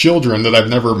friends' children that I've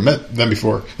never met them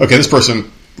before. Okay, this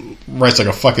person writes like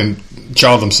a fucking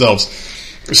child themselves.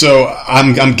 So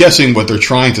I'm guessing what they're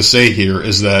trying to say here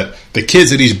is that the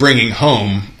kids that he's bringing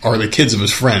home are the kids of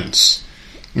his friends.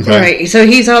 Okay? Right. So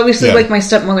he's obviously like my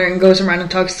stepmother and goes around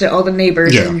and talks to all the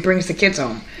neighbors and brings the kids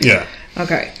home. Yeah.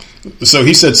 Okay. So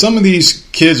he said some of these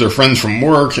kids are friends from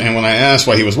work, and when I asked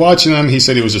why he was watching them, he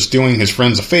said he was just doing his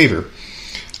friends a favor.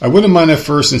 I wouldn't mind at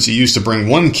first since he used to bring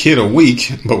one kid a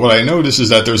week, but what I noticed is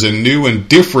that there's a new and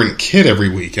different kid every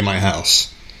week in my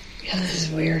house. Yeah, this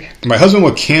is weird. My husband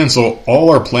would cancel all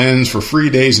our plans for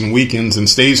free days and weekends and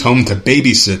stays home to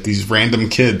babysit these random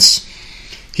kids.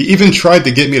 He even tried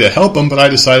to get me to help him, but I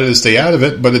decided to stay out of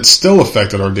it, but it still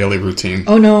affected our daily routine.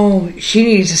 Oh no, she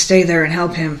needs to stay there and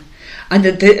help him.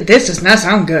 This does not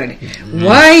sound good. Mm-hmm.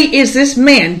 Why is this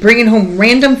man bringing home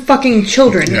random fucking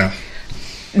children? Yeah.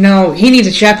 No, he needs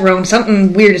a chaperone.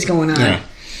 Something weird is going on. Yeah.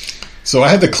 So I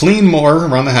had to clean more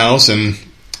around the house, and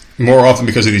more often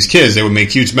because of these kids, they would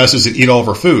make huge messes and eat all of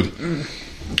our food.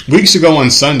 Weeks ago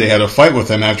on Sunday, I had a fight with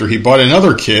him after he bought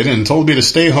another kid and told me to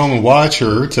stay home and watch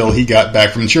her till he got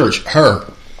back from church. Her.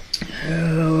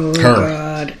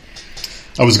 God.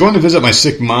 I was going to visit my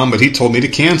sick mom, but he told me to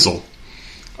cancel.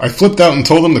 I flipped out and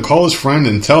told him to call his friend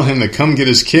and tell him to come get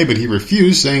his kid, but he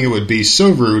refused, saying it would be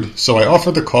so rude, so I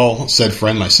offered to call said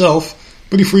friend myself,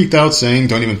 but he freaked out, saying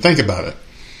don't even think about it.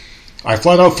 I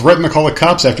flat out threatened to call the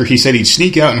cops after he said he'd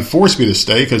sneak out and force me to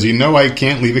stay because he know I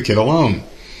can't leave a kid alone.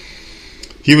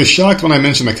 He was shocked when I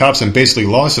mentioned the cops and basically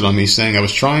lost it on me, saying I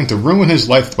was trying to ruin his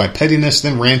life with my pettiness,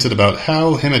 then ranted about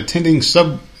how him attending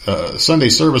Sunday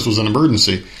service was an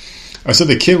emergency. I said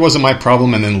the kid wasn't my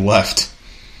problem and then left.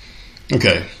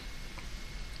 Okay.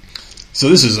 So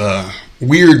this is a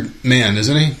weird man,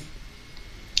 isn't he?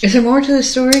 Is there more to the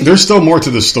story? There's still more to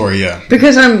the story, yeah.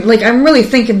 Because I'm really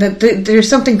thinking that there's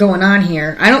something going on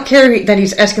here. I don't care that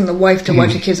he's asking the wife to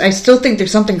watch the kids. I still think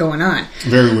there's something going on.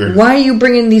 Very weird. Why are you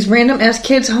bringing these random-ass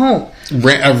kids home?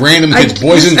 Random kids,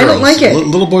 boys and girls. I don't like it.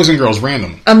 Little boys and girls,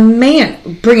 random. A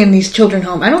man bringing these children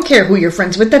home. I don't care who you're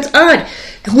friends with. That's odd.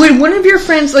 Would one of your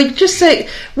friends,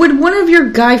 would one of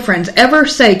your guy friends ever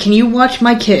say, can you watch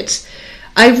my kids?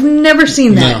 I've never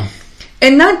seen that. No.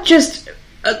 And not just...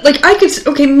 I could,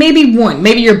 okay, maybe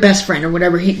your best friend or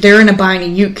whatever, they're in a bind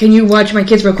and can you watch my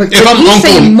kids real quick? If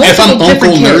I'm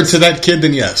Uncle Nerd to that kid,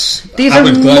 then yes. These are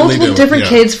multiple different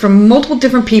kids from multiple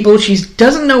different people. She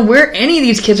doesn't know where any of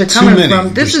these kids are coming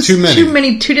from. This is too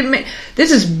many.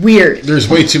 This is weird. There's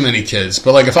way too many kids.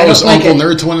 But if I was Uncle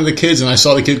Nerd to one of the kids and I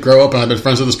saw the kid grow up and I've been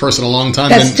friends with this person a long time,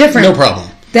 that's then different. No problem.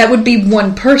 That would be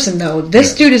one person, though.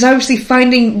 This dude is obviously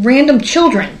finding random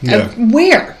children. Yeah.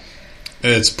 Where?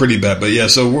 It's pretty bad, but yeah,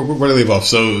 so where did they leave off?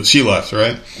 So she left,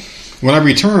 right? When I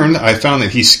returned, I found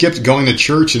that he skipped going to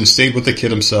church and stayed with the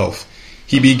kid himself.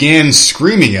 He began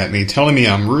screaming at me, telling me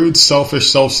I'm rude,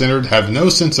 selfish, self-centered, have no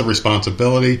sense of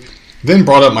responsibility, then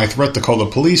brought up my threat to call the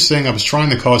police, saying I was trying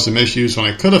to cause some issues when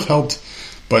I could have helped,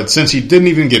 but since he didn't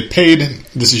even get paid,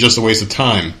 this is just a waste of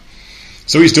time.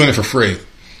 So he's doing it for free,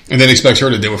 and then expects her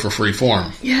to do it for free for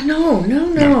him. Yeah, no.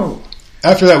 Yeah.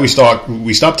 After that, we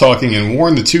stopped talking and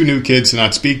warned the two new kids to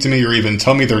not speak to me or even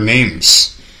tell me their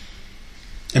names.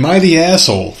 Am I the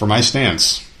asshole for my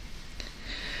stance?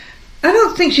 I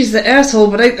don't think she's the asshole,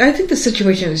 but I think the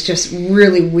situation is just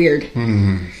really weird.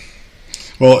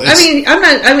 Well,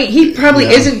 he probably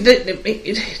isn't.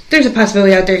 There's a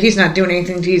possibility out there he's not doing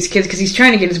anything to these kids because he's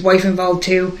trying to get his wife involved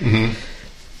too.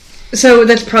 So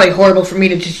that's probably horrible for me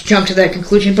to just jump to that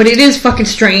conclusion, but it is fucking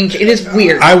strange. It is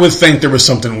weird. I would think there was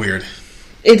something weird.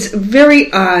 It's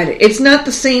very odd. It's not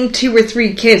the same 2 or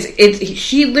 3 kids.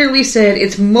 She literally said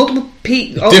it's multiple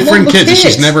different kids that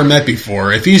she's never met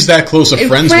before. If he's that close of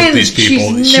friends with these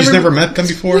people, she's never met them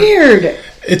before. Weird.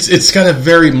 It's got a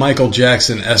very Michael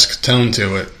Jackson-esque tone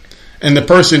to it. And the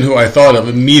person who I thought of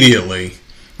immediately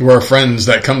were friends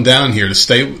that come down here to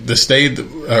stay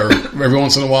every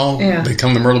once in a while. Yeah. They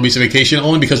come to Myrtle Beach on vacation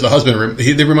only because the husband.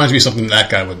 It reminds me of something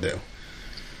that guy would do.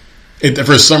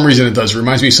 For some reason, it does. It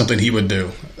reminds me of something he would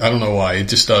do. I don't know why. It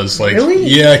just does. Really?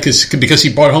 Yeah, because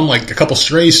he brought home a couple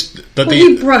strays.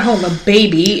 He brought home a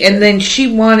baby, and then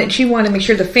she wanted to make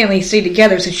sure the family stayed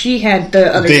together, so she had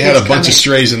the other. They had a bunch of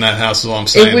strays in that house. Is all I'm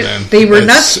saying, man. They were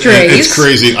not strays. It's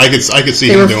crazy. I could see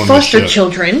him doing this shit. They were foster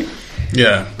children.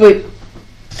 Yeah, but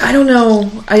I don't know.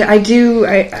 I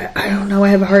don't know. I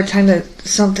have a hard time that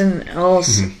something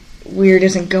else. Weird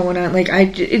isn't going on.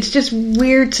 It's just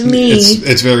weird to me.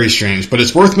 It's very strange, but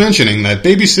it's worth mentioning that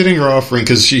babysitting or offering,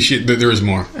 because there is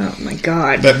more. Oh my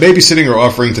god! That babysitting or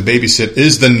offering to babysit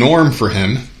is the norm for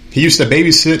him. He used to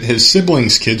babysit his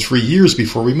siblings' kids for years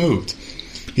before we moved.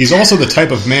 He's also the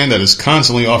type of man that is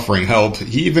constantly offering help.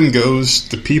 He even goes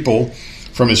to people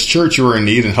from his church who are in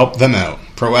need and help them out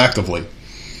proactively.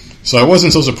 So I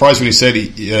wasn't so surprised when he said he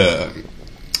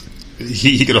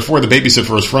could afford to babysit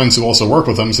for his friends who also work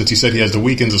with him, since he said he has the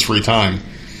weekends as free time.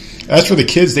 As for the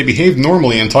kids, they behave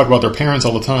normally and talk about their parents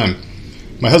all the time.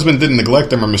 My husband didn't neglect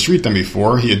them or mistreat them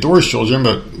before. He adores children,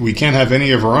 but we can't have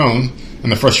any of our own,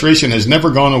 and the frustration has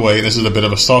never gone away. This is a bit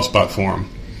of a soft spot for him.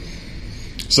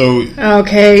 So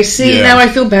okay, see, now I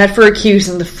feel bad for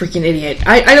accusing the freaking idiot.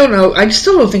 I don't know. I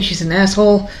still don't think she's an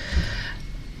asshole.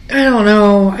 I don't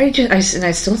know. I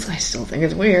still think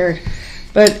it's weird.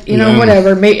 But,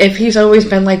 whatever. If he's always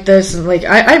been like this, and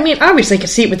obviously I can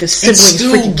see it with his siblings. It's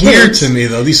still freaking weird kids. to me,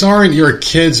 though. These aren't your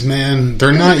kids, man.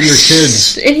 They're not your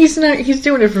kids. And he's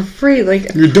doing it for free.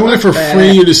 You're doing it for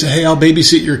free. You just say, hey, I'll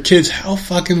babysit your kids. How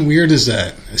fucking weird is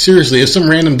that? Seriously, if some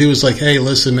random dude was like, hey,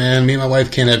 listen, man, me and my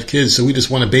wife can't have kids, so we just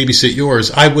want to babysit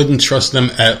yours, I wouldn't trust them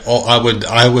at all.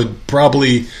 I would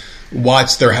probably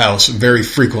watch their house very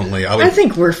frequently. I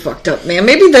think we're fucked up, man.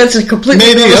 Maybe that's a completely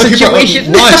different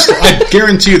situation. I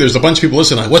guarantee you there's a bunch of people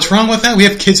listening what's wrong with that? We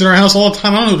have kids in our house all the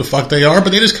time. I don't know who the fuck they are,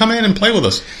 but they just come in and play with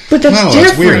us. But that's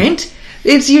different.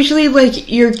 It's usually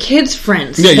your kids'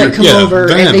 friends that come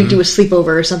over and they do a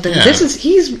sleepover or something. Yeah.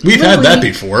 We've had that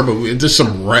before, but just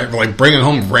some bringing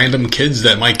home random kids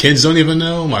that my kids don't even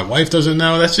know, my wife doesn't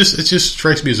know. It just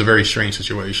strikes me as a very strange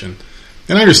situation.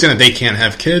 And I understand that they can't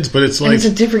have kids, but it's it's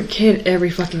a different kid every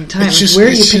fucking time. Where are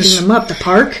you picking them up? The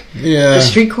park? Yeah. The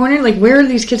street corner? Where are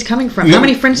these kids coming from? How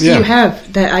many friends do you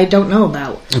have that I don't know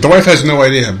about? The wife has no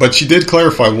idea, but she did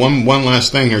clarify one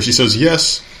last thing here. She says,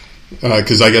 yes,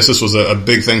 because I guess this was a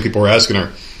big thing people were asking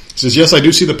her. She says, yes, I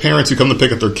do see the parents who come to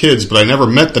pick up their kids, but I never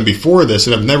met them before this,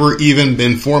 and I've never even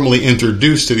been formally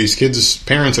introduced to these kids'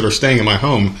 parents that are staying in my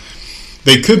home.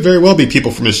 They could very well be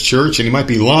people from his church, and he might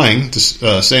be lying,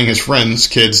 saying his friends'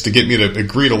 kids to get me to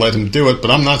agree to let him do it, but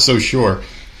I'm not so sure.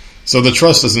 So the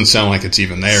trust doesn't sound like it's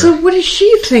even there. So what is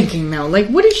she thinking, though?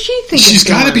 What is she thinking? She's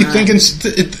got to be thinking,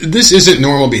 this isn't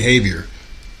normal behavior.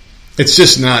 It's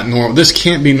just not normal. This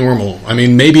can't be normal. I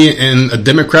mean, maybe in a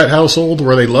Democrat household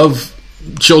where they love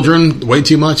children way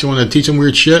too much and want to teach them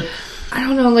weird shit. I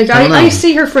don't know. I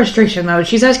see her frustration, though.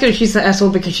 She's asking if she's the asshole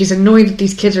because she's annoyed that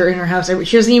these kids are in her house.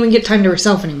 She doesn't even get time to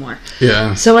herself anymore.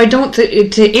 Yeah. So I don't...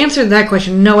 To answer that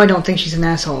question, no, I don't think she's an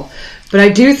asshole. But I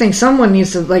do think someone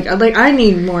needs to... I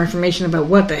need more information about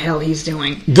what the hell he's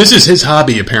doing. This is his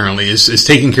hobby, apparently, is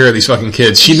taking care of these fucking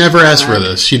kids. She never asked for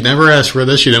this. She never asked for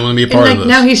this. She didn't want to be a part of this.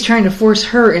 Now he's trying to force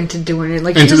her into doing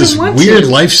it. Into this weird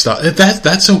lifestyle.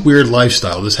 That's a weird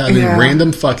lifestyle. Just having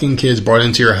random fucking kids brought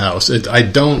into your house. I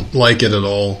don't like it at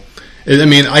all. I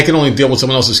mean, I can only deal with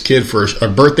someone else's kid for a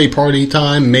birthday party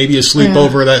time, maybe a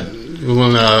sleepover that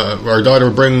when our daughter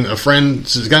would bring a friend,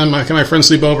 says, can my friend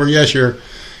sleep over? Yeah, sure.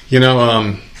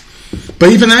 But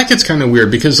even that gets kind of weird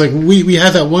because we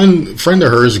had that one friend of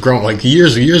hers grown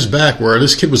years back where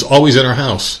this kid was always in our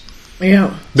house.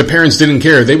 Yeah. The parents didn't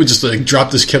care. They would just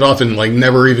drop this kid off and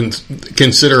never even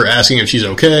consider asking if she's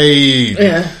okay.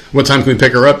 Yeah. What time can we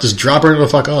pick her up? Just drop her the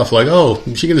fuck off. Oh,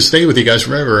 she's going to stay with you guys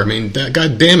forever. I mean,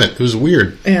 God damn it. It was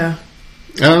weird. Yeah.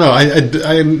 I don't know.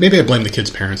 I maybe I blame the kids'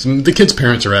 parents. The kids'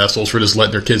 parents are assholes for just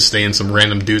letting their kids stay in some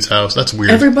random dude's house. That's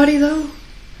weird. Everybody though.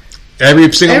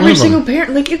 Every single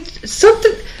parent. Like it's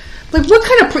something. Like what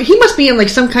kind of? He must be in like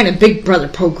some kind of Big Brother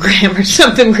program or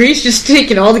something where he's just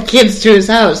taking all the kids to his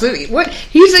house. What?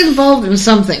 He's involved in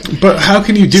something. But how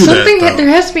can you do that? There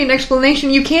has to be an explanation.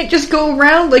 You can't just go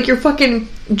around like your fucking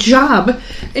job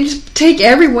and just take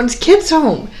everyone's kids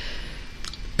home.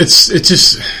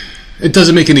 It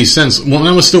doesn't make any sense. When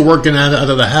I was still working out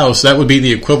of the house, that would be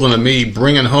the equivalent of me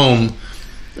bringing home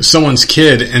someone's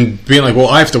kid and being like, well,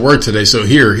 I have to work today, so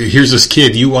here's this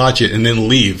kid, you watch it, and then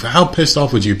leave. How pissed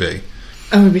off would you be?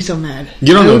 I would be so mad.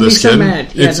 You don't know this kid. I would be so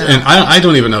mad. Yeah, no. And I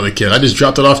don't even know the kid. I just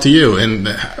dropped it off to you. And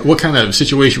what kind of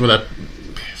situation would that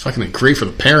fucking create for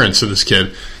the parents of this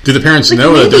kid? Do the parents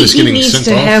know that they're just getting sent off?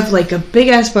 He needs to have like a big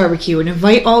ass barbecue and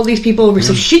invite all these people over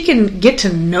so she can get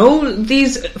to know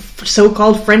these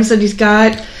so-called friends that he's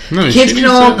got. No, kids can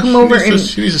all come over and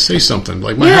she needs to say something.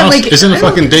 Like, my house isn't a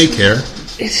fucking daycare.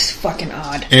 It's fucking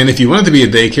odd. And if you want it to be a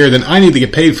daycare, then I need to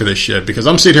get paid for this shit because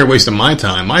I'm sitting here wasting my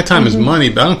time. My time is money,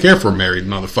 but I don't care if we're married,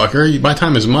 motherfucker. My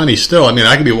time is money still. I mean,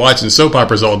 I could be watching soap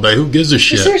oppers all day. Who gives a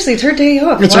shit? Seriously, it's her day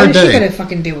off. It's Why her day. She gotta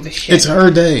fucking deal with this shit? It's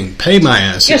her day. Pay my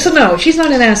ass. Yeah, so no, she's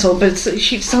not an asshole, but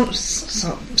she's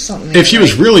something. If she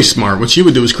was really smart, what she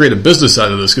would do is create a business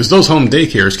out of this because those home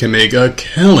daycares can make a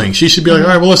killing. She should be like, all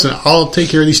right, well, listen, I'll take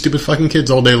care of these stupid fucking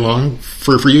kids all day long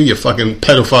for you fucking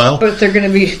pedophile. But they're gonna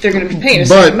be paying a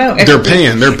certain amount. They're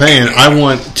paying. I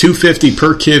want $250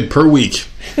 per kid per week.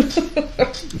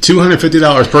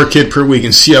 $250 per kid per week,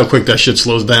 and see how quick that shit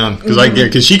slows down.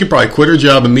 Because she could probably quit her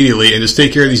job immediately and just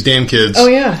take care of these damn kids. Oh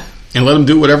yeah. And let them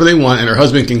do whatever they want, and her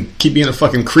husband can keep being a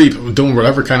fucking creep, doing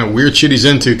whatever kind of weird shit he's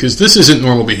into. Because this isn't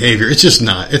normal behavior. It's just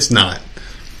not. It's not.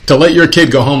 To let your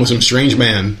kid go home with some strange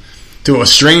man to a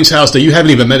strange house that you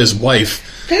haven't even met his wife.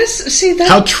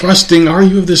 How trusting are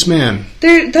you of this man?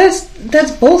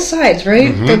 That's both sides,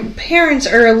 right? Mm-hmm. The parents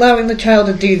are allowing the child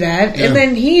to do that, and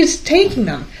then he's taking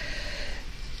them.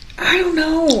 I don't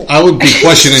know. I would be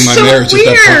questioning my marriage at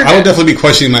that point. I would definitely be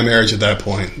questioning my marriage at that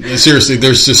point. Seriously,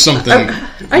 there's just something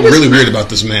really weird about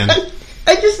this man.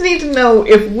 I just need to know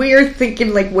if we're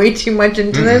thinking like way too much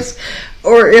into this,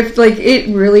 or if like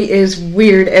it really is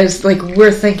weird as like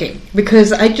we're thinking.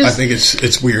 Because I think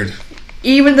it's weird.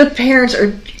 Even the parents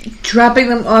are dropping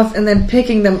them off and then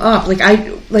picking them up.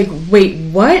 Wait,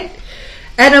 what?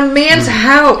 At a man's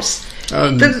house.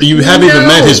 You haven't even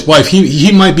met his wife.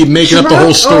 He might be making up the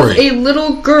whole story. A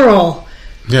little girl.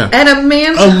 Yeah. At a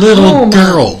man's home. A little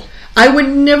girl. I would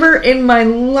never in my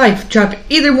life drop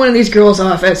either one of these girls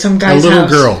off at some guy's house. A little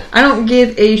girl. I don't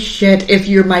give a shit if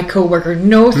you're my coworker.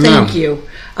 No, thank you.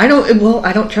 I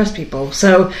don't trust people.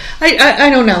 So I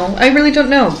don't know. I really don't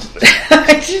know.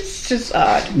 It's just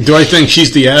odd. Do I think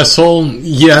she's the asshole?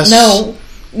 Yes. No.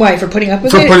 Why? For putting up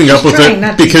with it? For putting up with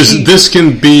it. Because this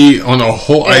can be on a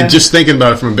whole... Yeah. Just thinking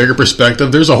about it from a bigger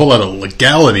perspective, there's a whole lot of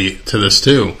legality to this,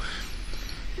 too.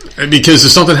 Because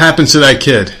if something happens to that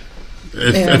kid...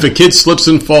 If a kid slips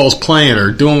and falls playing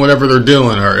or doing whatever they're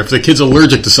doing, or if the kid's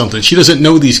allergic to something, she doesn't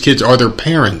know these kids are their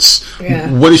parents.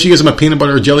 Yeah. What if she gives them a peanut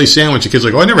butter or jelly sandwich? The kid's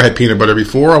like, I never had peanut butter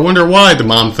before. I wonder why, the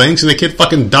mom thinks. And the kid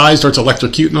fucking dies, starts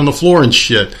electrocuting on the floor and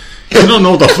shit. You don't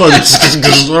know what the fuck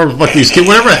these kids.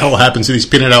 Whatever the hell happens to these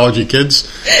peanut allergy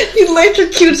kids. He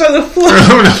electrocutes on the floor.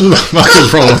 Who knows what the fuck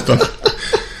is wrong with them?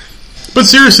 But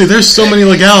seriously, there's so many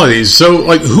legalities. So,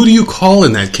 like, who do you call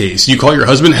in that case? You call your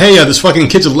husband, hey, this fucking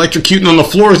kid's electrocuting on the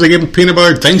floor as they gave him peanut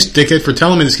butter. Thanks, dickhead, for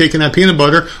telling me this kid can have peanut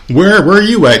butter. Where are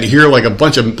you at? You hear, like, a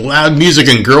bunch of loud music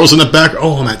and girls in the back.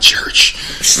 Oh, I'm at church.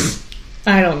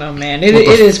 I don't know, man. It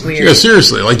is weird. Yeah,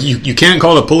 seriously. Like, you can't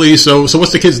call the police. So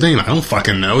what's the kid's name? I don't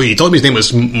fucking know. He told me his name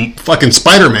was fucking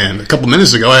Spider-Man a couple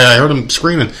minutes ago. I heard him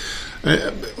screaming.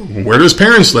 Where do his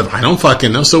parents live? I don't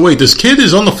fucking know. So wait, this kid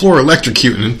is on the floor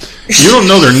electrocuting. You don't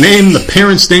know their name, the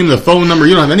parents' name, the phone number.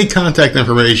 You don't have any contact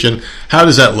information. How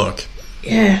does that look?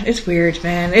 Yeah, it's weird,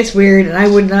 man. It's weird, and I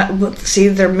would not see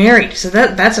that they're married. So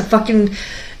that's a fucking...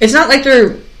 It's not like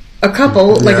they're a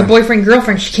couple, like a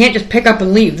boyfriend-girlfriend. She can't just pick up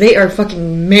and leave. They are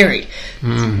fucking married.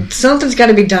 Something's got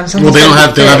to be done. Well, they don't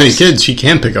have any kids. She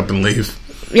can pick up and leave.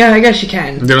 Yeah, I guess she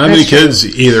can. They don't have any kids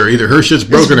either. Either her shit's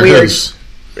broken or his.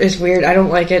 It's weird. I don't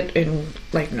like it, and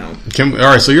no. All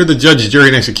right, so you're the judge, jury,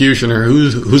 and executioner.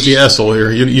 Who's the asshole here?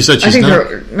 You said she's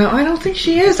not. No, I don't think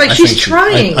she is. Like, she's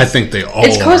trying. I think they all.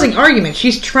 It's causing arguments.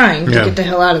 She's trying to get the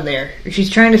hell out of there. She's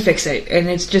trying to fix it, and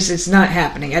it's not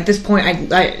happening at this point. I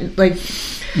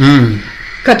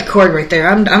cut the cord right there.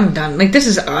 I'm done. Like, this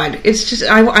is odd. It's just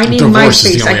I need my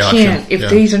space. I can't. If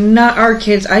these are not our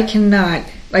kids, I cannot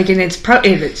Like, and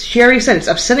she already said it's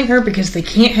upsetting her because they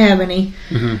can't have any.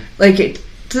 Mm-hmm. Like,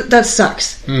 that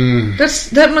sucks. Mm.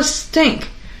 That must stink.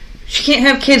 She can't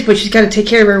have kids, but she's got to take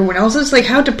care of everyone else's. Like,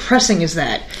 how depressing is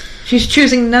that? She's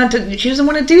choosing not to. She doesn't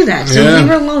want to do that. So leave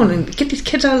her alone and get these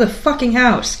kids out of the fucking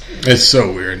house. It's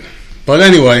so weird. But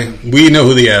anyway, we know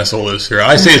who the asshole is here.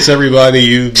 I say it's everybody.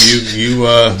 You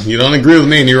don't agree with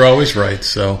me, and you're always right.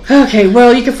 So okay,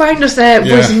 well, you can find us at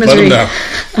Voice of Misery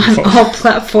on all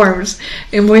platforms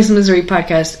and Voice of Misery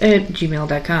podcast at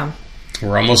gmail.com.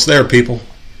 We're almost there, people.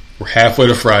 We're halfway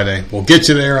to Friday. We'll get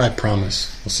you there, I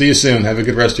promise. We'll see you soon. Have a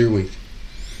good rest of your week.